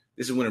 but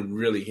this is when it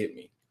really hit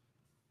me.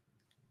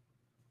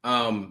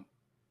 My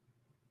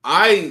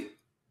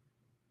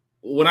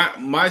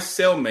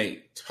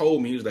cellmate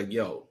told me, he was like,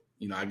 yo,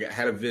 I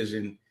had a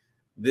vision.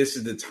 This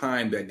is the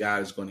time that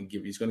God is going to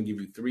give you. He's going to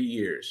give you 3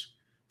 years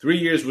 3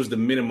 years was the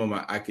minimum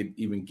I could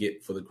even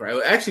get for the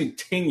crime. Actually,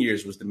 10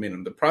 years was the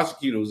minimum. The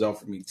prosecutor was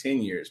offering me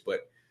 10 years,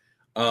 but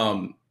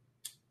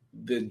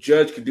the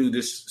judge could do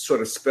this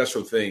sort of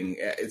special thing.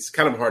 It's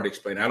kind of hard to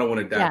explain. I don't want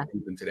to dive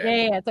deep into that.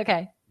 Yeah, it's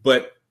okay.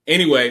 But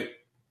anyway,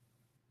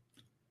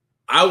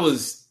 I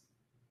was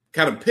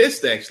kind of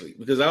pissed actually,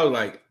 because I was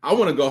like, I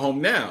want to go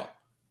home now.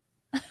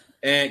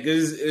 And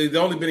because it's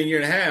only been a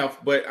year and a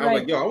half, but I'm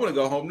like, yo, I want to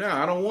go home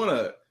now. I don't want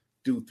to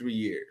do 3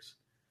 years.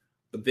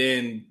 But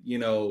then,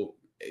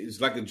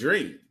 it's like a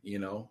dream,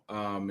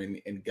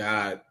 and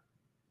God,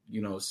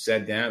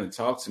 sat down and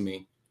talked to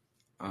me,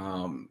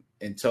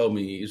 and told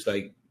me, it's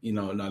like,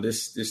 no,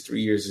 this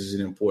 3 years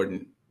isn't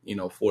important,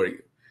 for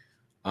you.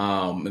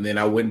 And then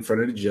I went in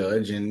front of the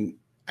judge and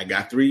I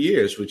got 3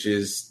 years, which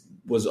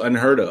was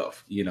unheard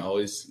of.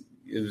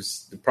 It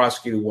was the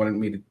prosecutor wanted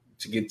me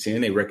to get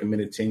 10. They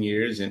recommended 10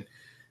 years and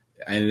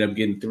I ended up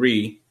getting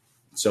 3.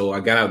 So I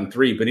got out in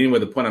 3. But anyway,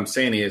 the point I'm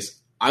saying is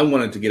I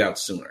wanted to get out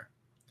sooner,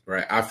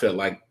 right? I felt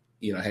like,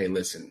 hey,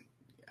 listen,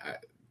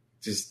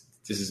 this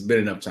has been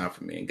enough time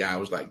for me. And God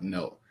was like,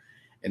 no.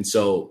 And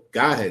so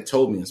God had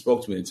told me and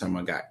spoke to me the time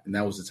I got, and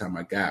that was the time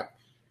I got.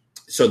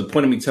 So the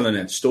point of me telling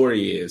that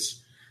story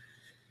is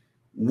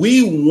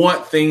we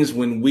want things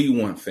when we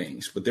want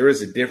things, but there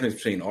is a difference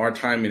between our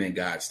timing and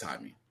God's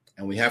timing.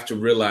 And we have to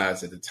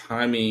realize that the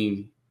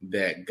timing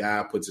that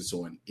God puts us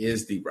on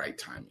is the right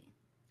timing.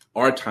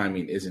 Our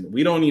timing isn't.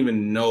 We don't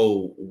even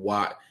know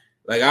why.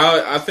 Like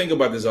I think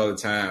about this all the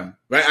time,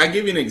 right? I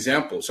give you an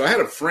example. So I had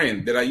a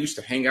friend that I used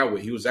to hang out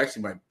with. He was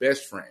actually my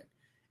best friend.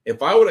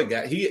 If I would have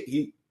got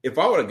if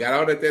I would have got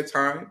out at that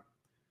time,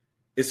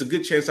 it's a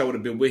good chance I would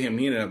have been with him.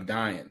 He ended up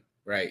dying,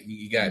 right?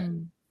 He got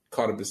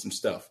caught up in some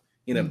stuff.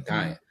 He ended up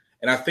dying.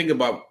 And I think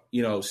about,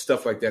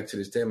 stuff like that to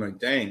this day. I'm like,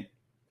 dang,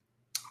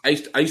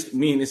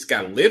 me and this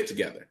guy lived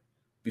together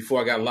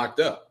before I got locked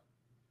up.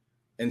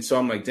 And so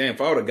I'm like, damn,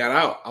 if I would have got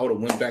out, I would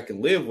have went back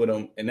and lived with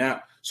him. And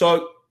now,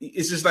 so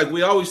it's just like,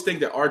 we always think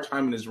that our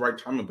timing is the right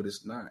timing, but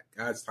it's not.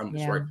 God's timing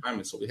is right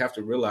timing. So we have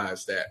to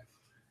realize that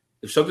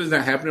if something's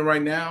not happening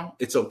right now,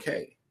 it's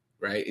okay.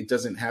 Right? It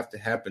doesn't have to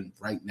happen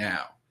right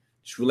now.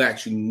 Just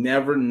relax. You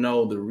never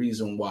know the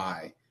reason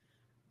why.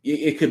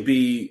 It could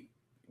be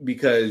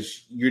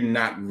because you're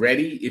not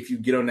ready. If you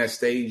get on that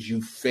stage,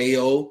 you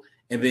fail,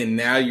 and then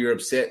now you're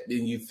upset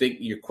and you think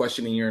you're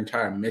questioning your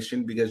entire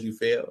mission because you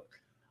failed.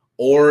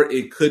 Or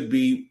it could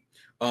be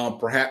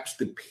perhaps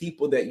the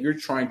people that you're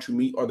trying to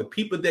meet or the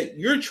people that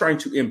you're trying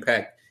to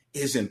impact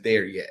isn't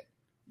there yet.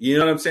 You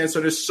know what I'm saying? So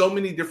there's so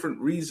many different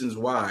reasons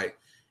why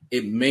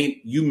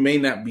you may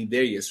not be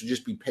there yet. So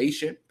just be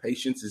patient.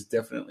 Patience is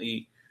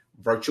definitely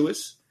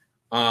virtuous.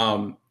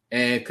 And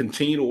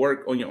continue to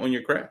work on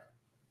your craft.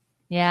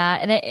 Yeah.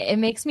 And it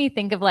makes me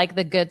think of like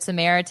the Good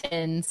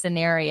Samaritan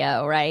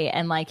scenario, right?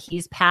 And like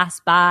he's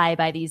passed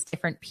by these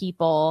different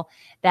people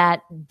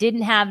that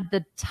didn't have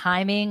the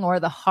timing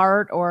or the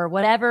heart or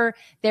whatever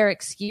their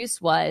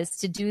excuse was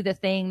to do the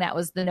thing that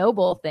was the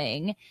noble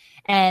thing.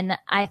 And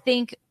I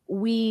think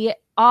we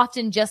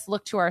often just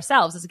look to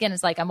ourselves.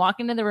 It's like, I'm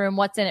walking into the room,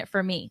 what's in it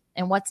for me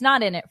and what's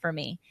not in it for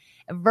me,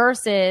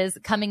 versus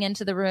coming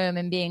into the room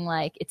and being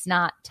like, it's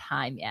not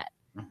time yet.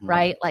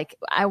 Right? Like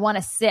I want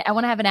to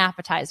have an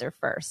appetizer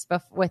first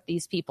with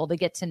these people to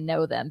get to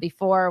know them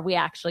before we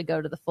actually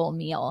go to the full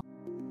meal.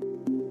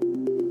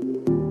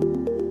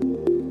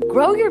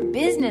 Grow your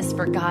business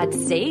for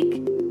God's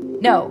sake.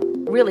 No,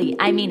 really,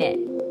 I mean it.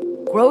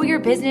 Grow your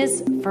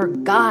business for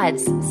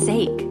God's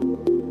sake.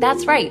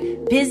 That's right.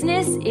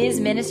 Business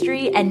is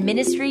ministry and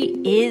ministry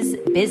is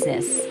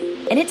business.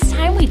 And it's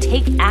time we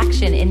take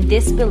action in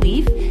this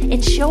belief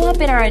and show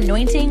up in our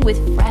anointing with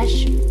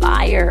fresh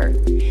fire.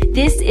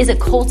 This is a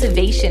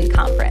cultivation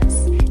conference.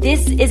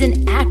 This is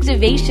an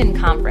activation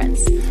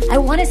conference. I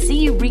want to see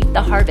you reap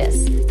the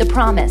harvest, the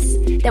promise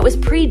that was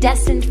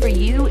predestined for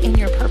you in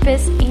your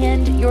purpose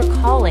and your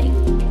calling.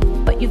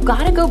 But you've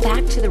got to go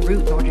back to the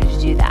root in order to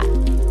do that.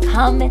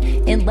 Come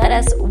and let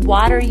us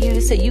water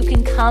you so you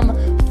can come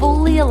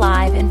fully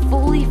alive and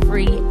fully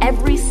free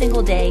every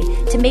single day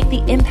to make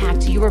the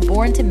impact you were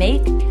born to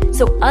make,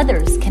 so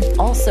others can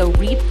also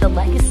reap the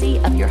legacy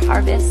of your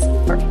harvest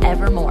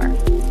forevermore.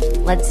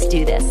 Let's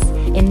do this.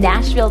 In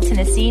Nashville,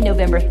 Tennessee,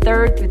 November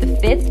 3rd through the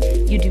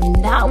 5th. You do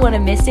not want to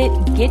miss it.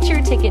 Get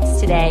your tickets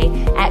today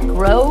at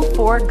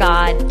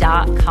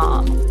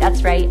growforgod.com.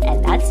 That's right,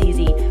 and that's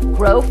easy.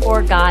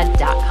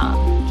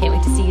 growforgod.com. Can't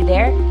wait to see you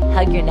there.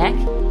 Hug your neck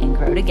and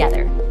grow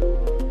together.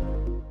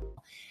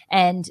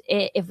 And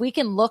if we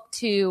can look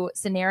to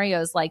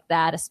scenarios like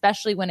that,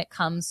 especially when it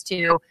comes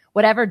to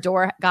whatever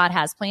door God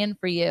has planned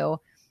for you,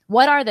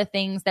 what are the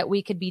things that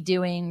we could be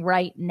doing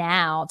right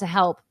now to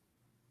help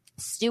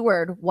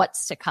steward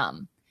what's to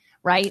come,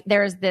 right?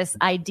 There's this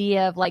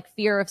idea of like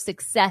fear of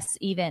success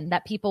even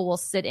that people will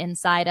sit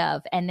inside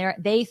of, and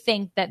they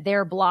think that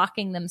they're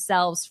blocking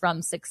themselves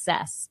from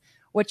success.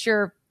 What's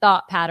your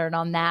thought pattern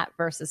on that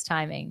versus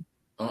timing?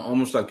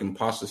 Almost like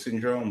imposter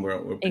syndrome where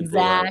people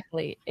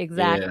exactly.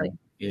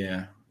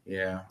 Yeah.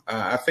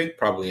 I think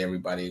probably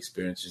everybody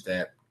experiences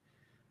that.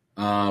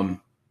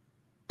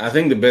 I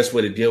think the best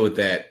way to deal with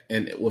that,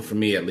 and well, for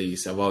me at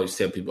least, I've always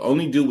tell people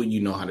only do what you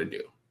know how to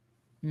do.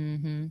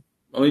 Mm-hmm.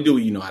 Only do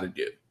what you know how to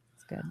do.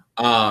 That's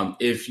good.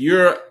 If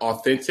you're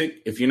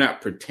authentic, if you're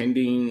not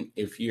pretending,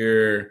 if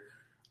you're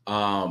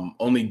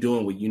only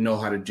doing what you know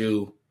how to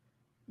do,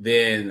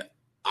 then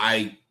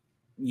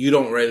you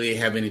don't really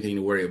have anything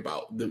to worry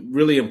about. The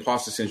really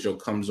imposter syndrome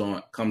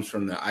comes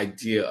from the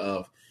idea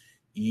of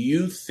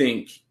you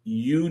think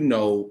you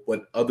know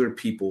what other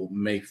people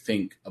may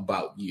think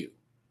about you.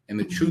 And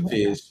the truth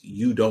is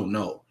you don't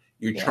know.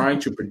 You're trying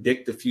to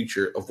predict the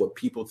future of what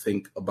people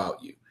think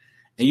about you.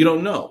 And you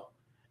don't know.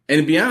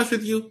 And to be honest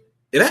with you,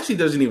 it actually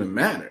doesn't even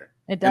matter.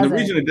 It doesn't. And the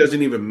reason it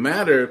doesn't even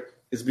matter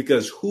is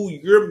because who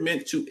you're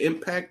meant to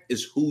impact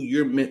is who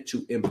you're meant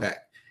to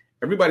impact.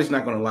 Everybody's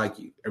not going to like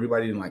you.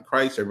 Everybody didn't like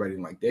Christ. Everybody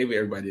didn't like David.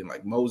 Everybody didn't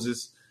like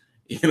Moses.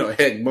 You know,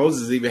 heck,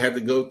 Moses even had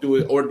to go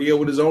through an ordeal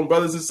with his own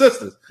brothers and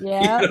sisters.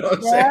 Yeah, you know what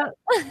I'm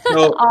saying?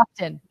 So,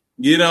 often.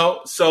 You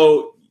know,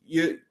 so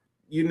you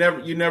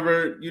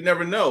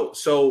never know.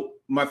 So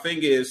my thing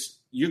is,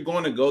 you're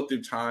going to go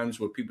through times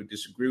where people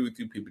disagree with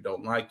you, people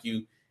don't like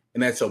you,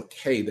 and that's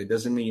okay. That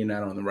doesn't mean you're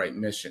not on the right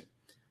mission.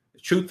 The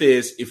truth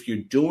is, if you're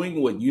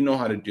doing what you know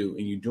how to do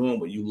and you're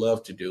doing what you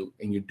love to do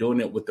and you're doing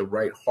it with the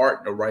right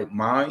heart, the right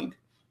mind,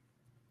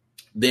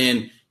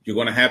 then you're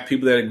going to have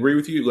people that agree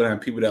with you. You're going to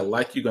have people that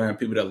like you. You're going to have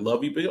people that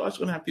love you, but you're also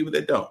going to have people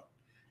that don't.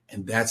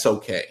 And that's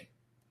okay.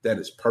 That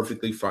is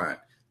perfectly fine.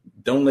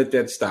 Don't let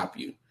that stop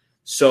you.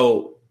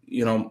 So,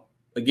 you know,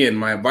 again,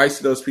 my advice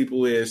to those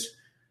people is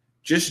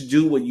just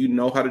do what you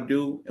know how to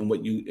do and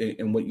what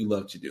you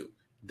love to do.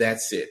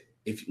 That's it.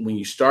 When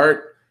you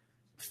start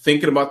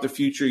thinking about the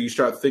future, you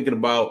start thinking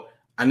about,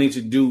 I need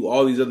to do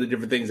all these other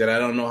different things that I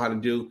don't know how to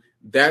do.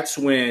 That's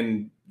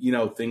when, you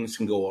know, things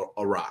can go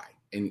awry,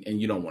 and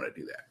you don't want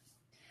to do that.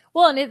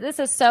 Well, and this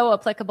is so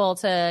applicable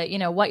to, you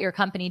know, what your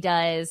company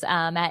does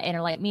at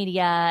Interlight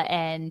Media.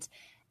 And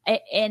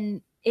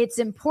it's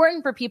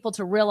important for people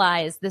to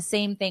realize the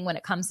same thing when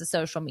it comes to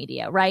social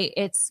media, right?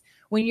 It's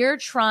when you're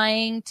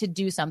trying to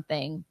do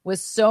something with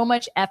so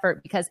much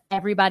effort because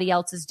everybody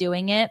else is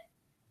doing it,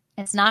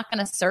 it's not going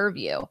to serve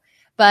you.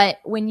 But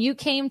when you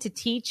came to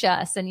teach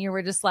us and you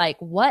were just like,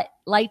 what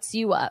lights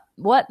you up?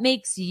 What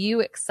makes you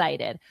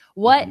excited?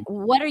 What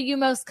are you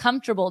most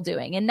comfortable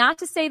doing? And not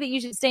to say that you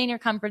should stay in your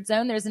comfort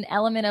zone. There's an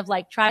element of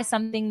like, try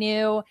something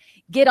new,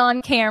 get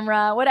on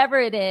camera, whatever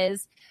it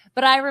is.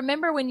 But I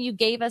remember when you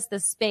gave us the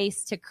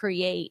space to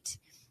create,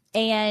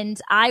 and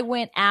I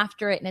went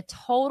after it in a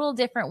total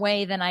different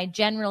way than I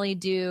generally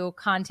do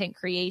content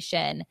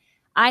creation.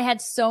 I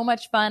had so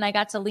much fun. I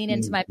got to lean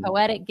into my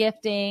poetic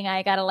gifting.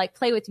 I got to like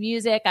play with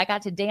music. I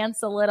got to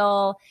dance a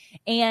little,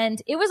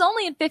 and it was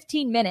only in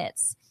 15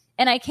 minutes.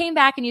 And I came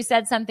back and you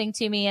said something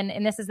to me,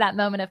 and this is that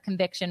moment of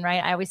conviction,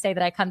 right? I always say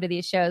that I come to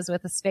these shows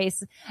with a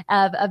space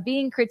of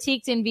being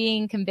critiqued and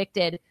being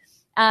convicted.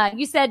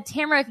 You said,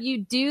 Tamara, if you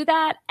do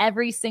that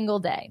every single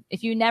day,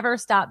 if you never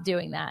stop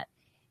doing that,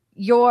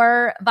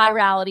 your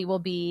virality will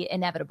be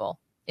inevitable.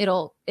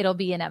 It'll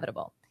be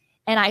inevitable.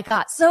 And I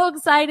got so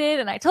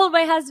excited, and I told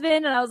my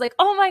husband, and I was like,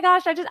 oh my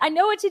gosh, I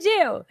know what to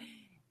do.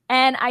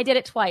 And I did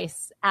it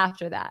twice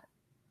after that.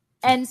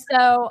 And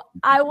so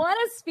I want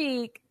to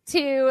speak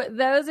to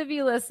those of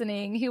you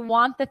listening who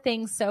want the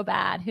thing so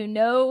bad, who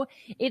know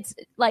it's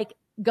like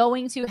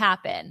going to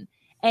happen,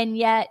 and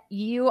yet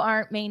you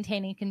aren't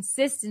maintaining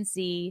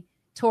consistency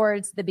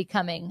towards the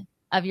becoming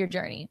of your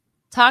journey.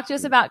 Talk to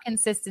us about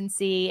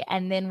consistency,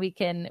 and then we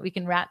can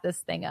wrap this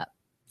thing up.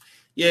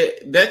 Yeah,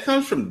 that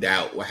comes from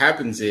doubt. What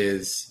happens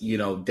is, you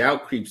know,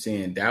 doubt creeps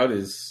in. Doubt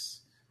is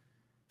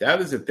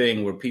a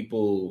thing where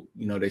people,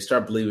 you know, they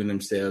start believing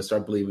themselves,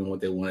 start believing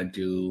what they want to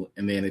do,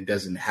 and then it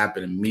doesn't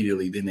happen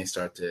immediately. Then they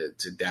start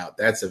to doubt.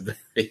 It's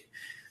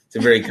a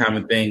very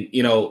common thing.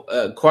 You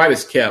know, quiet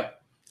as kept.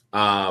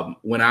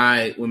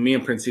 When me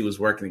and Princey was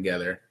working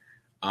together,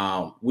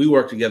 we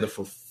worked together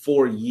for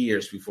 4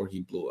 years before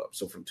he blew up.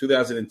 So from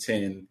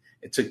 2010,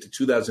 it took to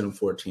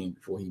 2014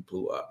 before he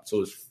blew up. So it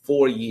was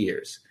 4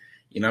 years.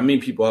 You know, I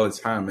meet people all the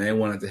time, and they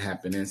want it to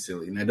happen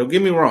instantly. Now, don't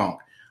get me wrong.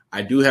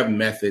 I do have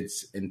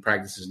methods and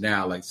practices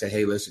now, like say,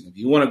 hey, listen, if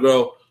you want to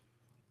grow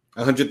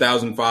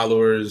 100,000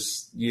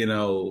 followers, you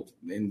know,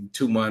 in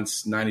 2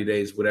 months, 90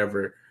 days,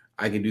 whatever,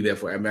 I can do that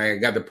for you. I mean, I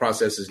got the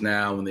processes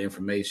now and the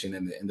information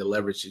and the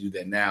leverage to do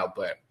that now.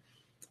 But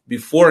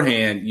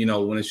beforehand, you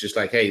know, when it's just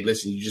like, hey,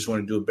 listen, you just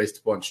want to do it based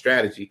upon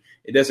strategy,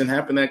 it doesn't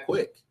happen that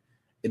quick.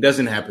 It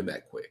doesn't happen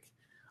that quick.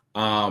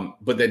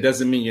 But that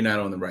doesn't mean you're not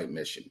on the right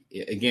mission.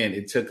 Again,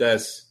 it took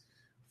us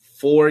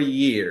 4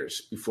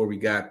 years before we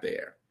got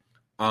there.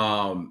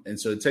 And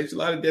so it takes a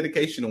lot of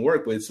dedication and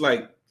work, but it's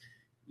like,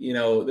 you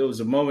know, there was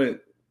a moment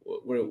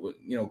where,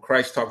 you know,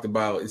 Christ talked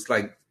about, it's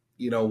like,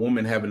 you know, a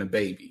woman having a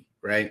baby,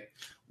 right?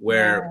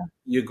 Where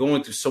you're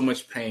going through so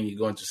much pain, you're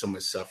going through so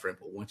much suffering,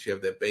 but once you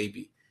have that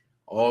baby,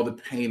 all the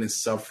pain and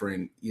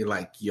suffering, you're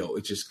like, yo,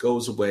 it just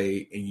goes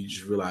away, and you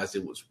just realize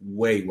it was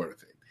way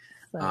worth it.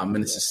 And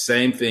it's the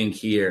same thing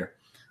here.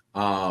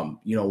 You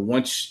know,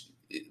 once,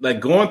 like,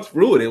 going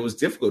through it, it was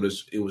difficult.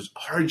 It was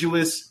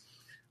arduous.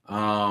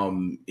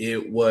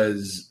 It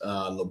was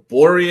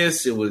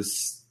laborious. You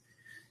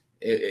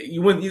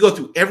go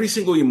through every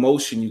single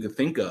emotion you could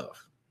think of.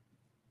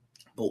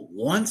 But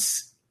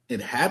once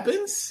it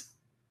happens,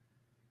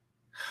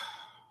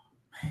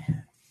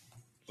 man,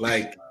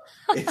 like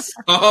it's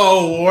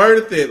all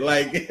worth it.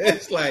 Like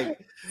it's like,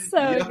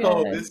 So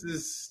good.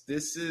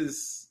 this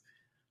is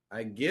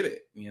I get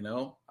it, you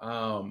know.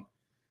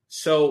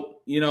 So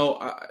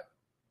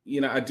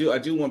I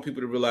do want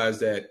people to realize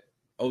that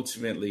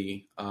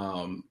ultimately,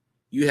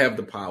 you have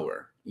the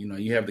power,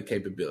 you have the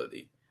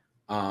capability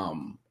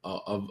of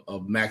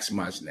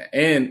maximizing that.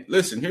 And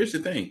listen, here's the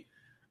thing: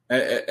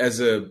 as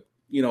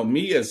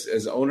me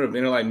as owner of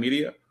Interlight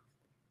Media,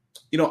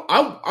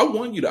 I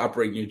want you to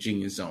operate in your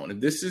genius zone. If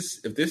this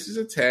is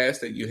a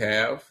task that you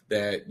have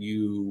that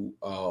you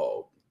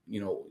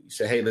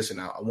say, hey, listen,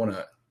 I want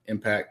to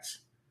impact,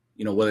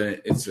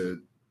 whether it's a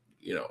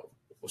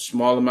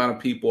small amount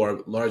of people or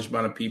a large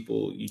amount of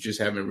people, you just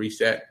haven't reached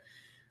that.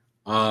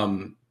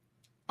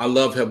 I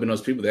love helping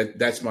those people.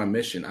 That's my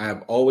mission. I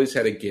have always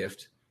had a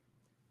gift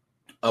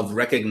of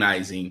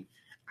recognizing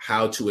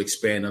how to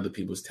expand other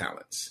people's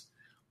talents,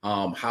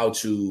 how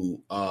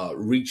to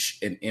reach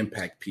and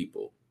impact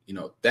people.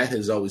 That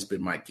has always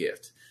been my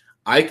gift.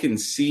 I can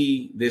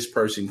see this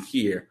person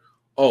here.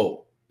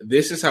 Oh,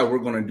 this is how we're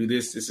going to do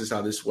this. This is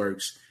how this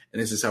works.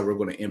 And this is how we're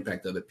going to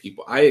impact other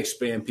people. I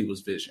expand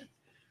people's vision.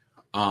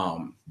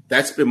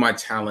 That's been my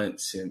talent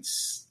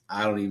since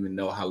I don't even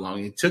know how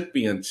long. It took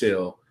me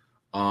until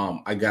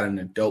I got an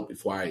adult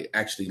before I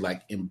actually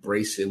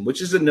embrace it, which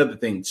is another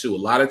thing too. A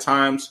lot of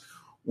times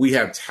we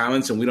have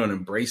talents and we don't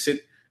embrace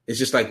it. It's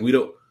just like we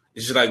don't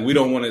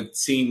want to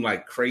seem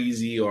like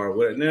crazy or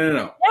whatever.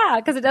 No. Yeah,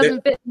 because it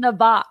doesn't fit in the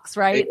box,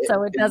 right?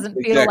 So it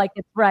doesn't feel like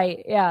it's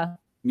right. Yeah.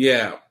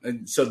 Yeah.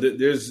 And so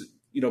there's,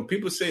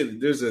 people say that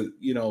there's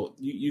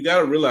you got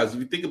to realize, if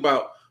you think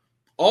about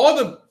all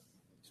the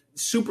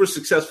super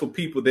successful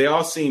people, they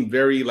all seem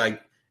very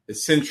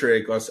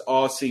eccentric, or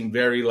all seem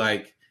very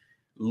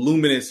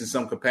luminous in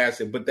some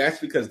capacity, but that's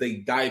because they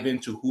dive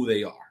into who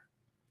they are.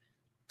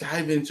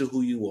 Dive into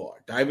who you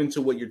are. Dive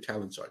into what your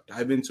talents are.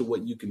 Dive into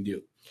what you can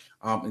do,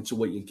 into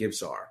what your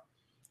gifts are.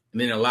 And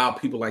then allow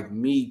people like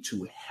me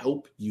to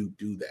help you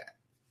do that.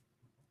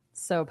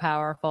 So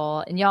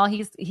powerful. And y'all,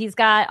 he's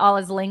got all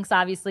his links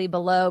obviously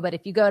below, but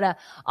if you go to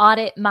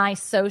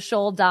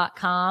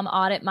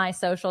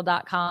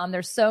auditmysocial.com,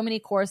 there's so many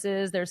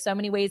courses. There's so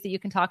many ways that you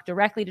can talk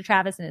directly to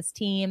Travis and his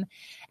team.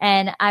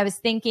 And I was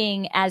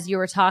thinking, as you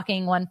were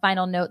talking, one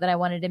final note that I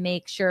wanted to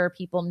make sure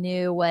people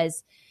knew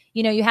was,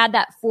 you had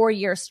that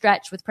 4-year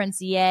stretch with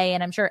Prince EA,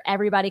 and I'm sure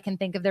everybody can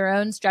think of their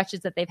own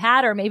stretches that they've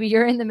had, or maybe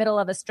you're in the middle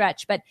of a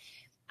stretch, but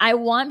I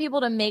want people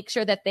to make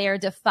sure that they are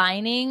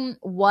defining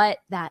what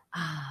that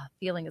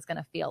feeling is going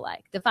to feel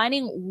like.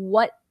 Defining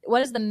what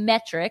is the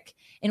metric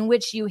in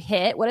which you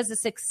hit, what is the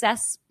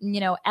success,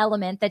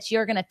 element that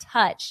you're going to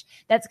touch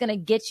that's going to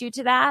get you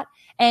to that.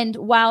 And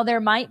while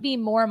there might be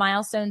more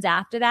milestones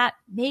after that,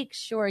 make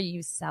sure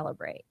you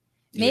celebrate.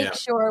 Make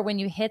sure when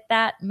you hit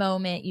that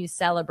moment, you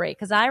celebrate.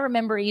 Because I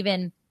remember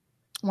even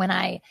when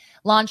I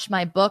launched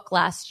my book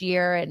last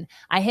year and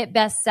I hit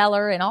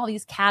bestseller in all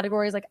these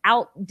categories,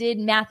 outdid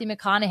Matthew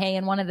McConaughey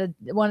in one of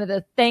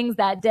the things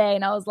that day.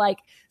 And I was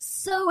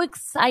so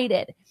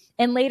excited.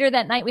 And later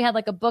that night we had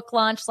a book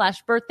launch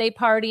 / birthday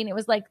party. And it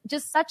was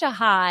just such a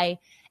high.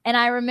 And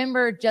I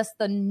remember just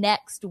the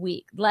next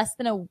week, less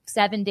than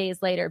 7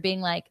 days later,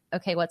 being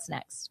okay, what's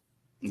next?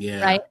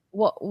 Yeah. Right.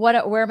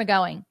 Where am I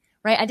going?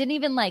 Right. I didn't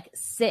even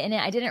sit in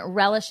it. I didn't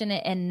relish in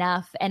it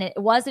enough. And it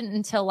wasn't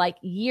until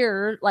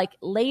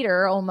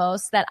later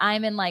almost that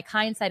I'm in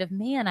hindsight of,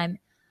 man,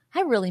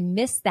 I really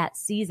missed that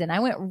season. I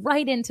went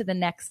right into the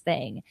next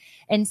thing.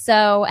 And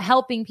so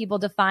helping people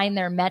define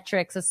their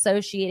metrics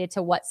associated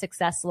to what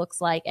success looks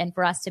like, and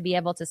for us to be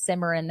able to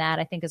simmer in that,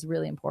 I think is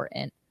really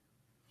important.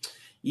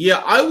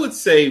 Yeah, I would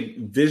say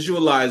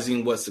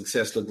visualizing what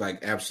success looked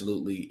like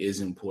absolutely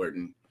is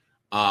important.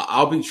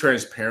 I'll be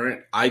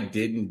transparent. I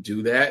didn't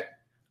do that.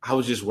 I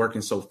was just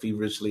working so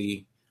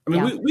feverishly. I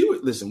mean, we were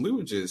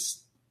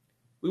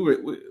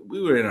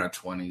in our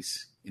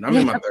 20s. I'm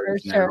in my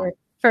 30s now.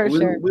 For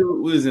sure. We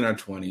was in our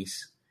 20s,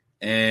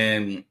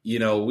 and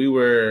we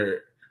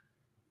were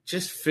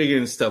just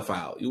figuring stuff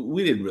out.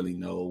 We didn't really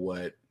know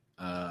what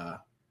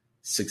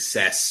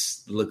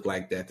success looked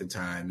like at the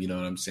time. You know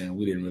what I'm saying?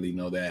 We didn't really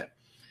know that,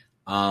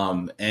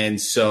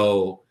 and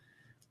so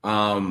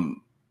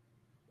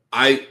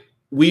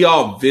we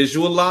all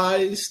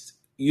visualized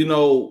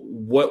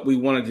what we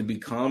wanted to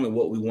become and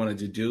what we wanted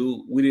to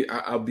do.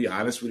 I'll be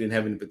honest, we didn't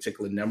have any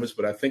particular numbers,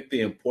 but I think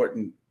the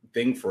important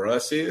thing for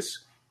us is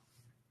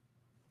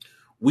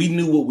we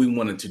knew what we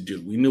wanted to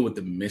do. We knew what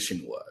the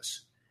mission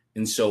was.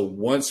 And so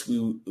once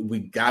we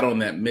got on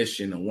that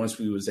mission, and once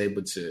we was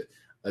able to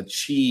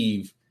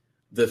achieve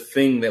the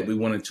thing that we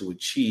wanted to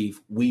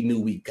achieve, we knew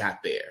we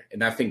got there.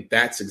 And I think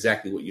that's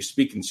exactly what you're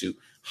speaking to.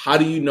 How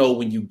do you know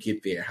when you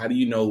get there? How do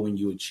you know when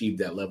you achieve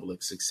that level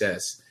of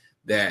success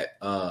that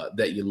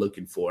you're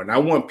looking for? And I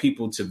want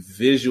people to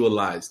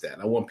visualize that.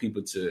 I want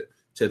people to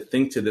to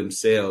think to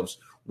themselves,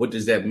 what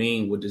does that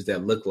mean? What does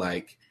that look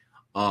like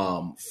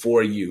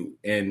for you?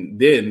 And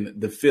then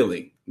the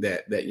feeling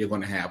that you're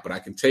going to have. But I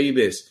can tell you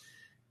this,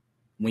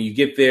 when you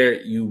get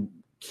there, you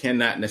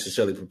cannot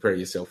necessarily prepare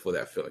yourself for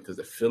that feeling, because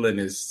the feeling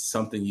is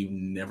something you've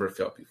never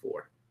felt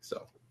before.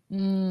 So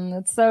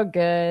that's so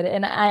good.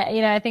 And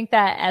I think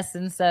that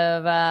essence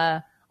of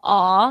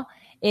awe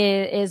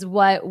is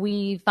what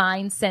we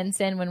find sense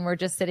in when we're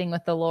just sitting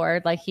with the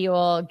Lord. Like, he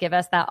will give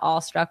us that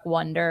awestruck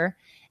wonder.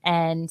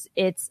 And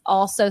it's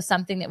also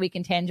something that we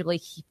can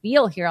tangibly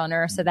feel here on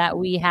earth, so that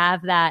we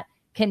have that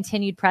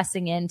continued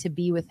pressing in to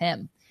be with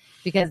him,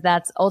 because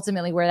that's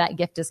ultimately where that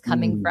gift is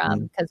coming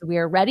from, because we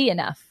are ready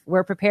enough.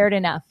 We're prepared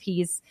enough.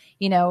 He's,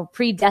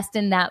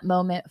 predestined that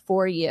moment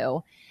for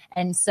you.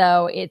 And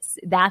so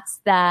that's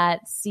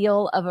that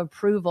seal of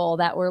approval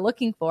that we're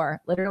looking for,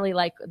 literally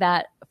like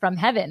that from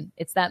heaven.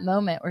 It's that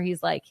moment where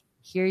he's like,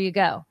 here you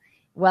go.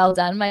 Well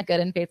done, my good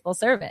and faithful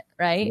servant,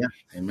 right?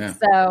 Yeah, amen.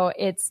 So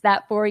it's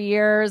that 4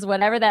 years,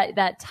 whatever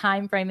that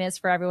time frame is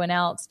for everyone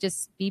else.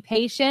 Just be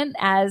patient,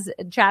 as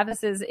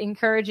Travis is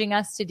encouraging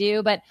us to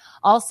do, but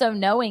also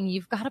knowing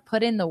you've got to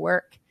put in the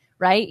work,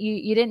 right?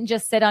 You didn't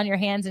just sit on your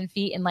hands and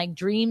feet in like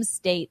dream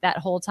state that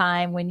whole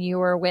time when you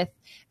were with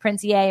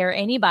Prince EA or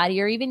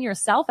anybody, or even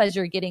yourself as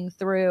you're getting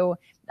through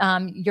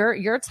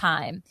your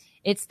time.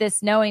 It's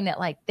this knowing that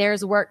like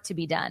there's work to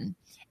be done.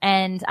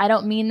 And I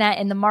don't mean that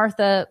in the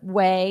Martha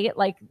way,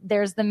 like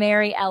there's the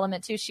Mary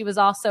element too. She was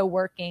also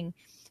working,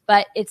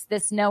 but it's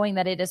this knowing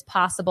that it is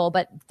possible,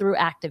 but through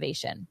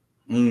activation.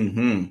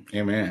 Amen.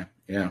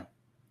 Yeah.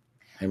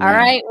 Amen. All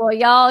right. Well,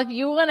 y'all, if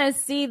you want to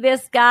see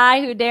this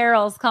guy who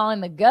Daryl's calling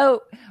the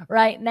GOAT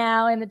right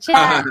now in the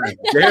chat.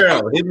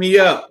 Daryl, hit me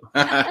up.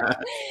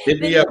 Hit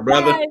me up,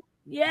 brother.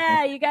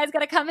 Yeah, you guys got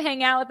to come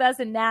hang out with us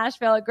in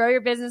Nashville at Grow Your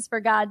Business for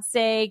God's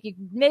Sake. You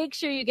make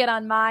sure you get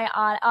on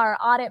our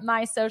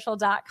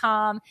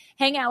auditmysocial.com.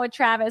 Hang out with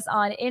Travis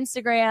on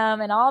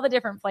Instagram and all the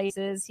different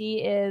places. He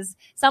is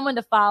someone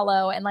to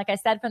follow. And like I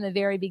said from the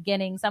very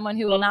beginning, someone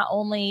who will not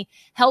only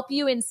help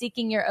you in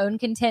seeking your own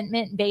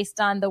contentment based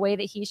on the way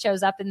that he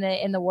shows up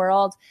in the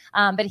world,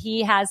 but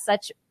he has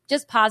such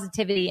just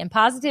positivity, and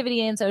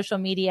positivity in social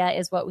media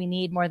is what we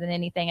need more than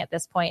anything at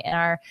this point in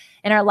our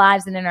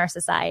lives and in our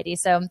society.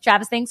 So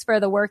Travis, thanks for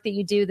the work that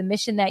you do, the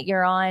mission that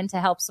you're on to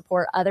help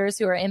support others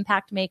who are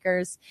impact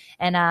makers.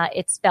 And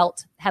it's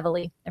felt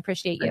heavily. I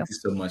appreciate you. Thank you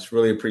so much.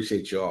 Really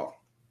appreciate you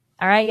all.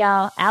 All right,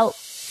 y'all, out.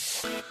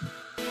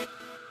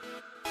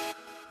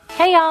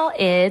 Hey y'all,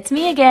 it's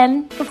me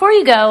again. Before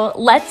you go,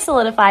 let's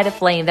solidify the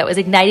flame that was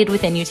ignited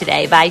within you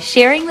today by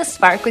sharing the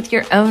spark with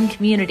your own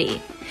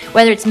community.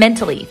 Whether it's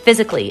mentally,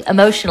 physically,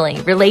 emotionally,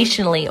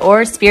 relationally,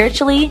 or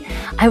spiritually,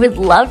 I would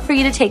love for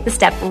you to take the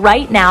step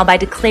right now by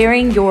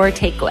declaring your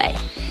takeaway.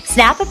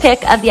 Snap a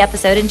pic of the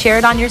episode and share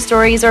it on your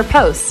stories or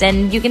posts,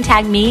 and you can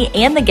tag me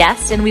and the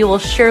guest, and we will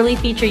surely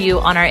feature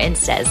you on our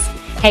Instas.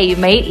 Hey, you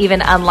might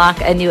even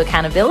unlock a new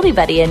accountability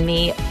buddy in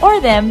me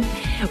or them.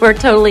 We're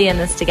totally in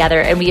this together,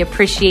 and we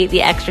appreciate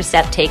the extra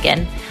step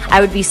taken. I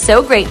would be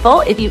so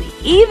grateful if you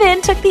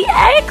even took the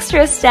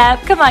extra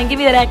step. Come on, give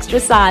me that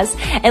extra sauce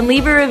and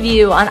leave a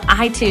review on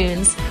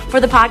iTunes for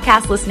the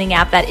podcast listening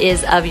app that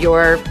is of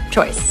your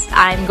choice.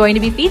 I'm going to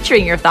be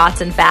featuring your thoughts,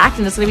 in fact,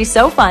 and it's going to be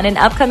so fun in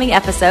upcoming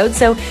episodes.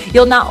 So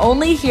you'll not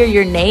only hear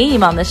your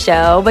name on the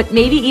show, but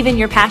maybe even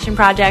your passion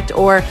project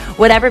or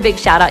whatever big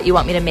shout out you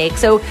want me to make.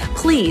 So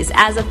please,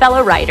 as a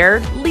fellow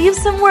writer, leave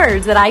some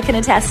words that I can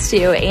attest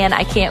to, and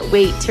I can't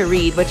wait to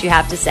read what you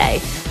have to say.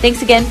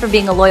 Thanks again for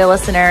being a loyal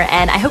listener,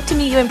 and I hope to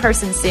meet you in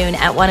person soon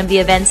at one of the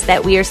events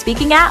that we are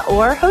speaking at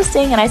or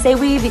hosting. And I say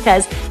we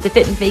because the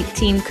Fit and Faith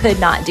team could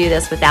not do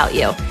this without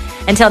you.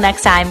 Until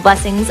next time,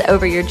 blessings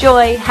over your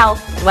joy,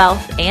 health,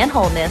 wealth, and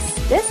wholeness.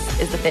 This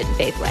is the Fit and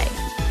Faith way.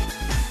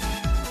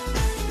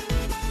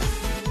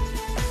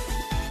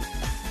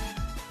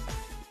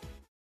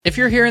 If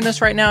you're hearing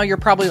this right now, you're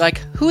probably like,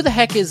 who the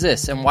heck is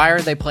this? And why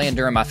are they playing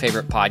during my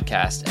favorite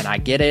podcast? And I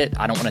get it.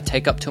 I don't want to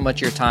take up too much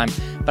of your time,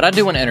 but I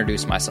do want to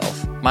introduce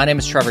myself. My name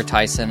is Trevor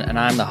Tyson, and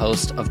I'm the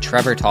host of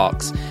Trevor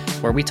Talks,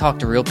 where we talk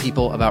to real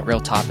people about real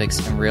topics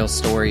and real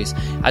stories.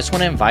 I just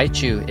want to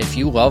invite you, if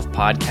you love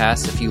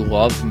podcasts, if you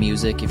love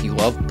music, if you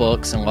love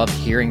books and love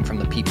hearing from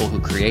the people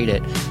who create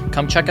it,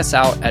 come check us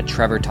out at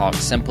Trevor Talks.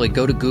 Simply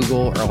go to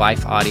Google or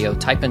Life Audio,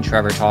 type in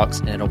Trevor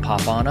Talks, and it'll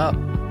pop on up.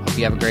 Hope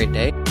you have a great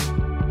day.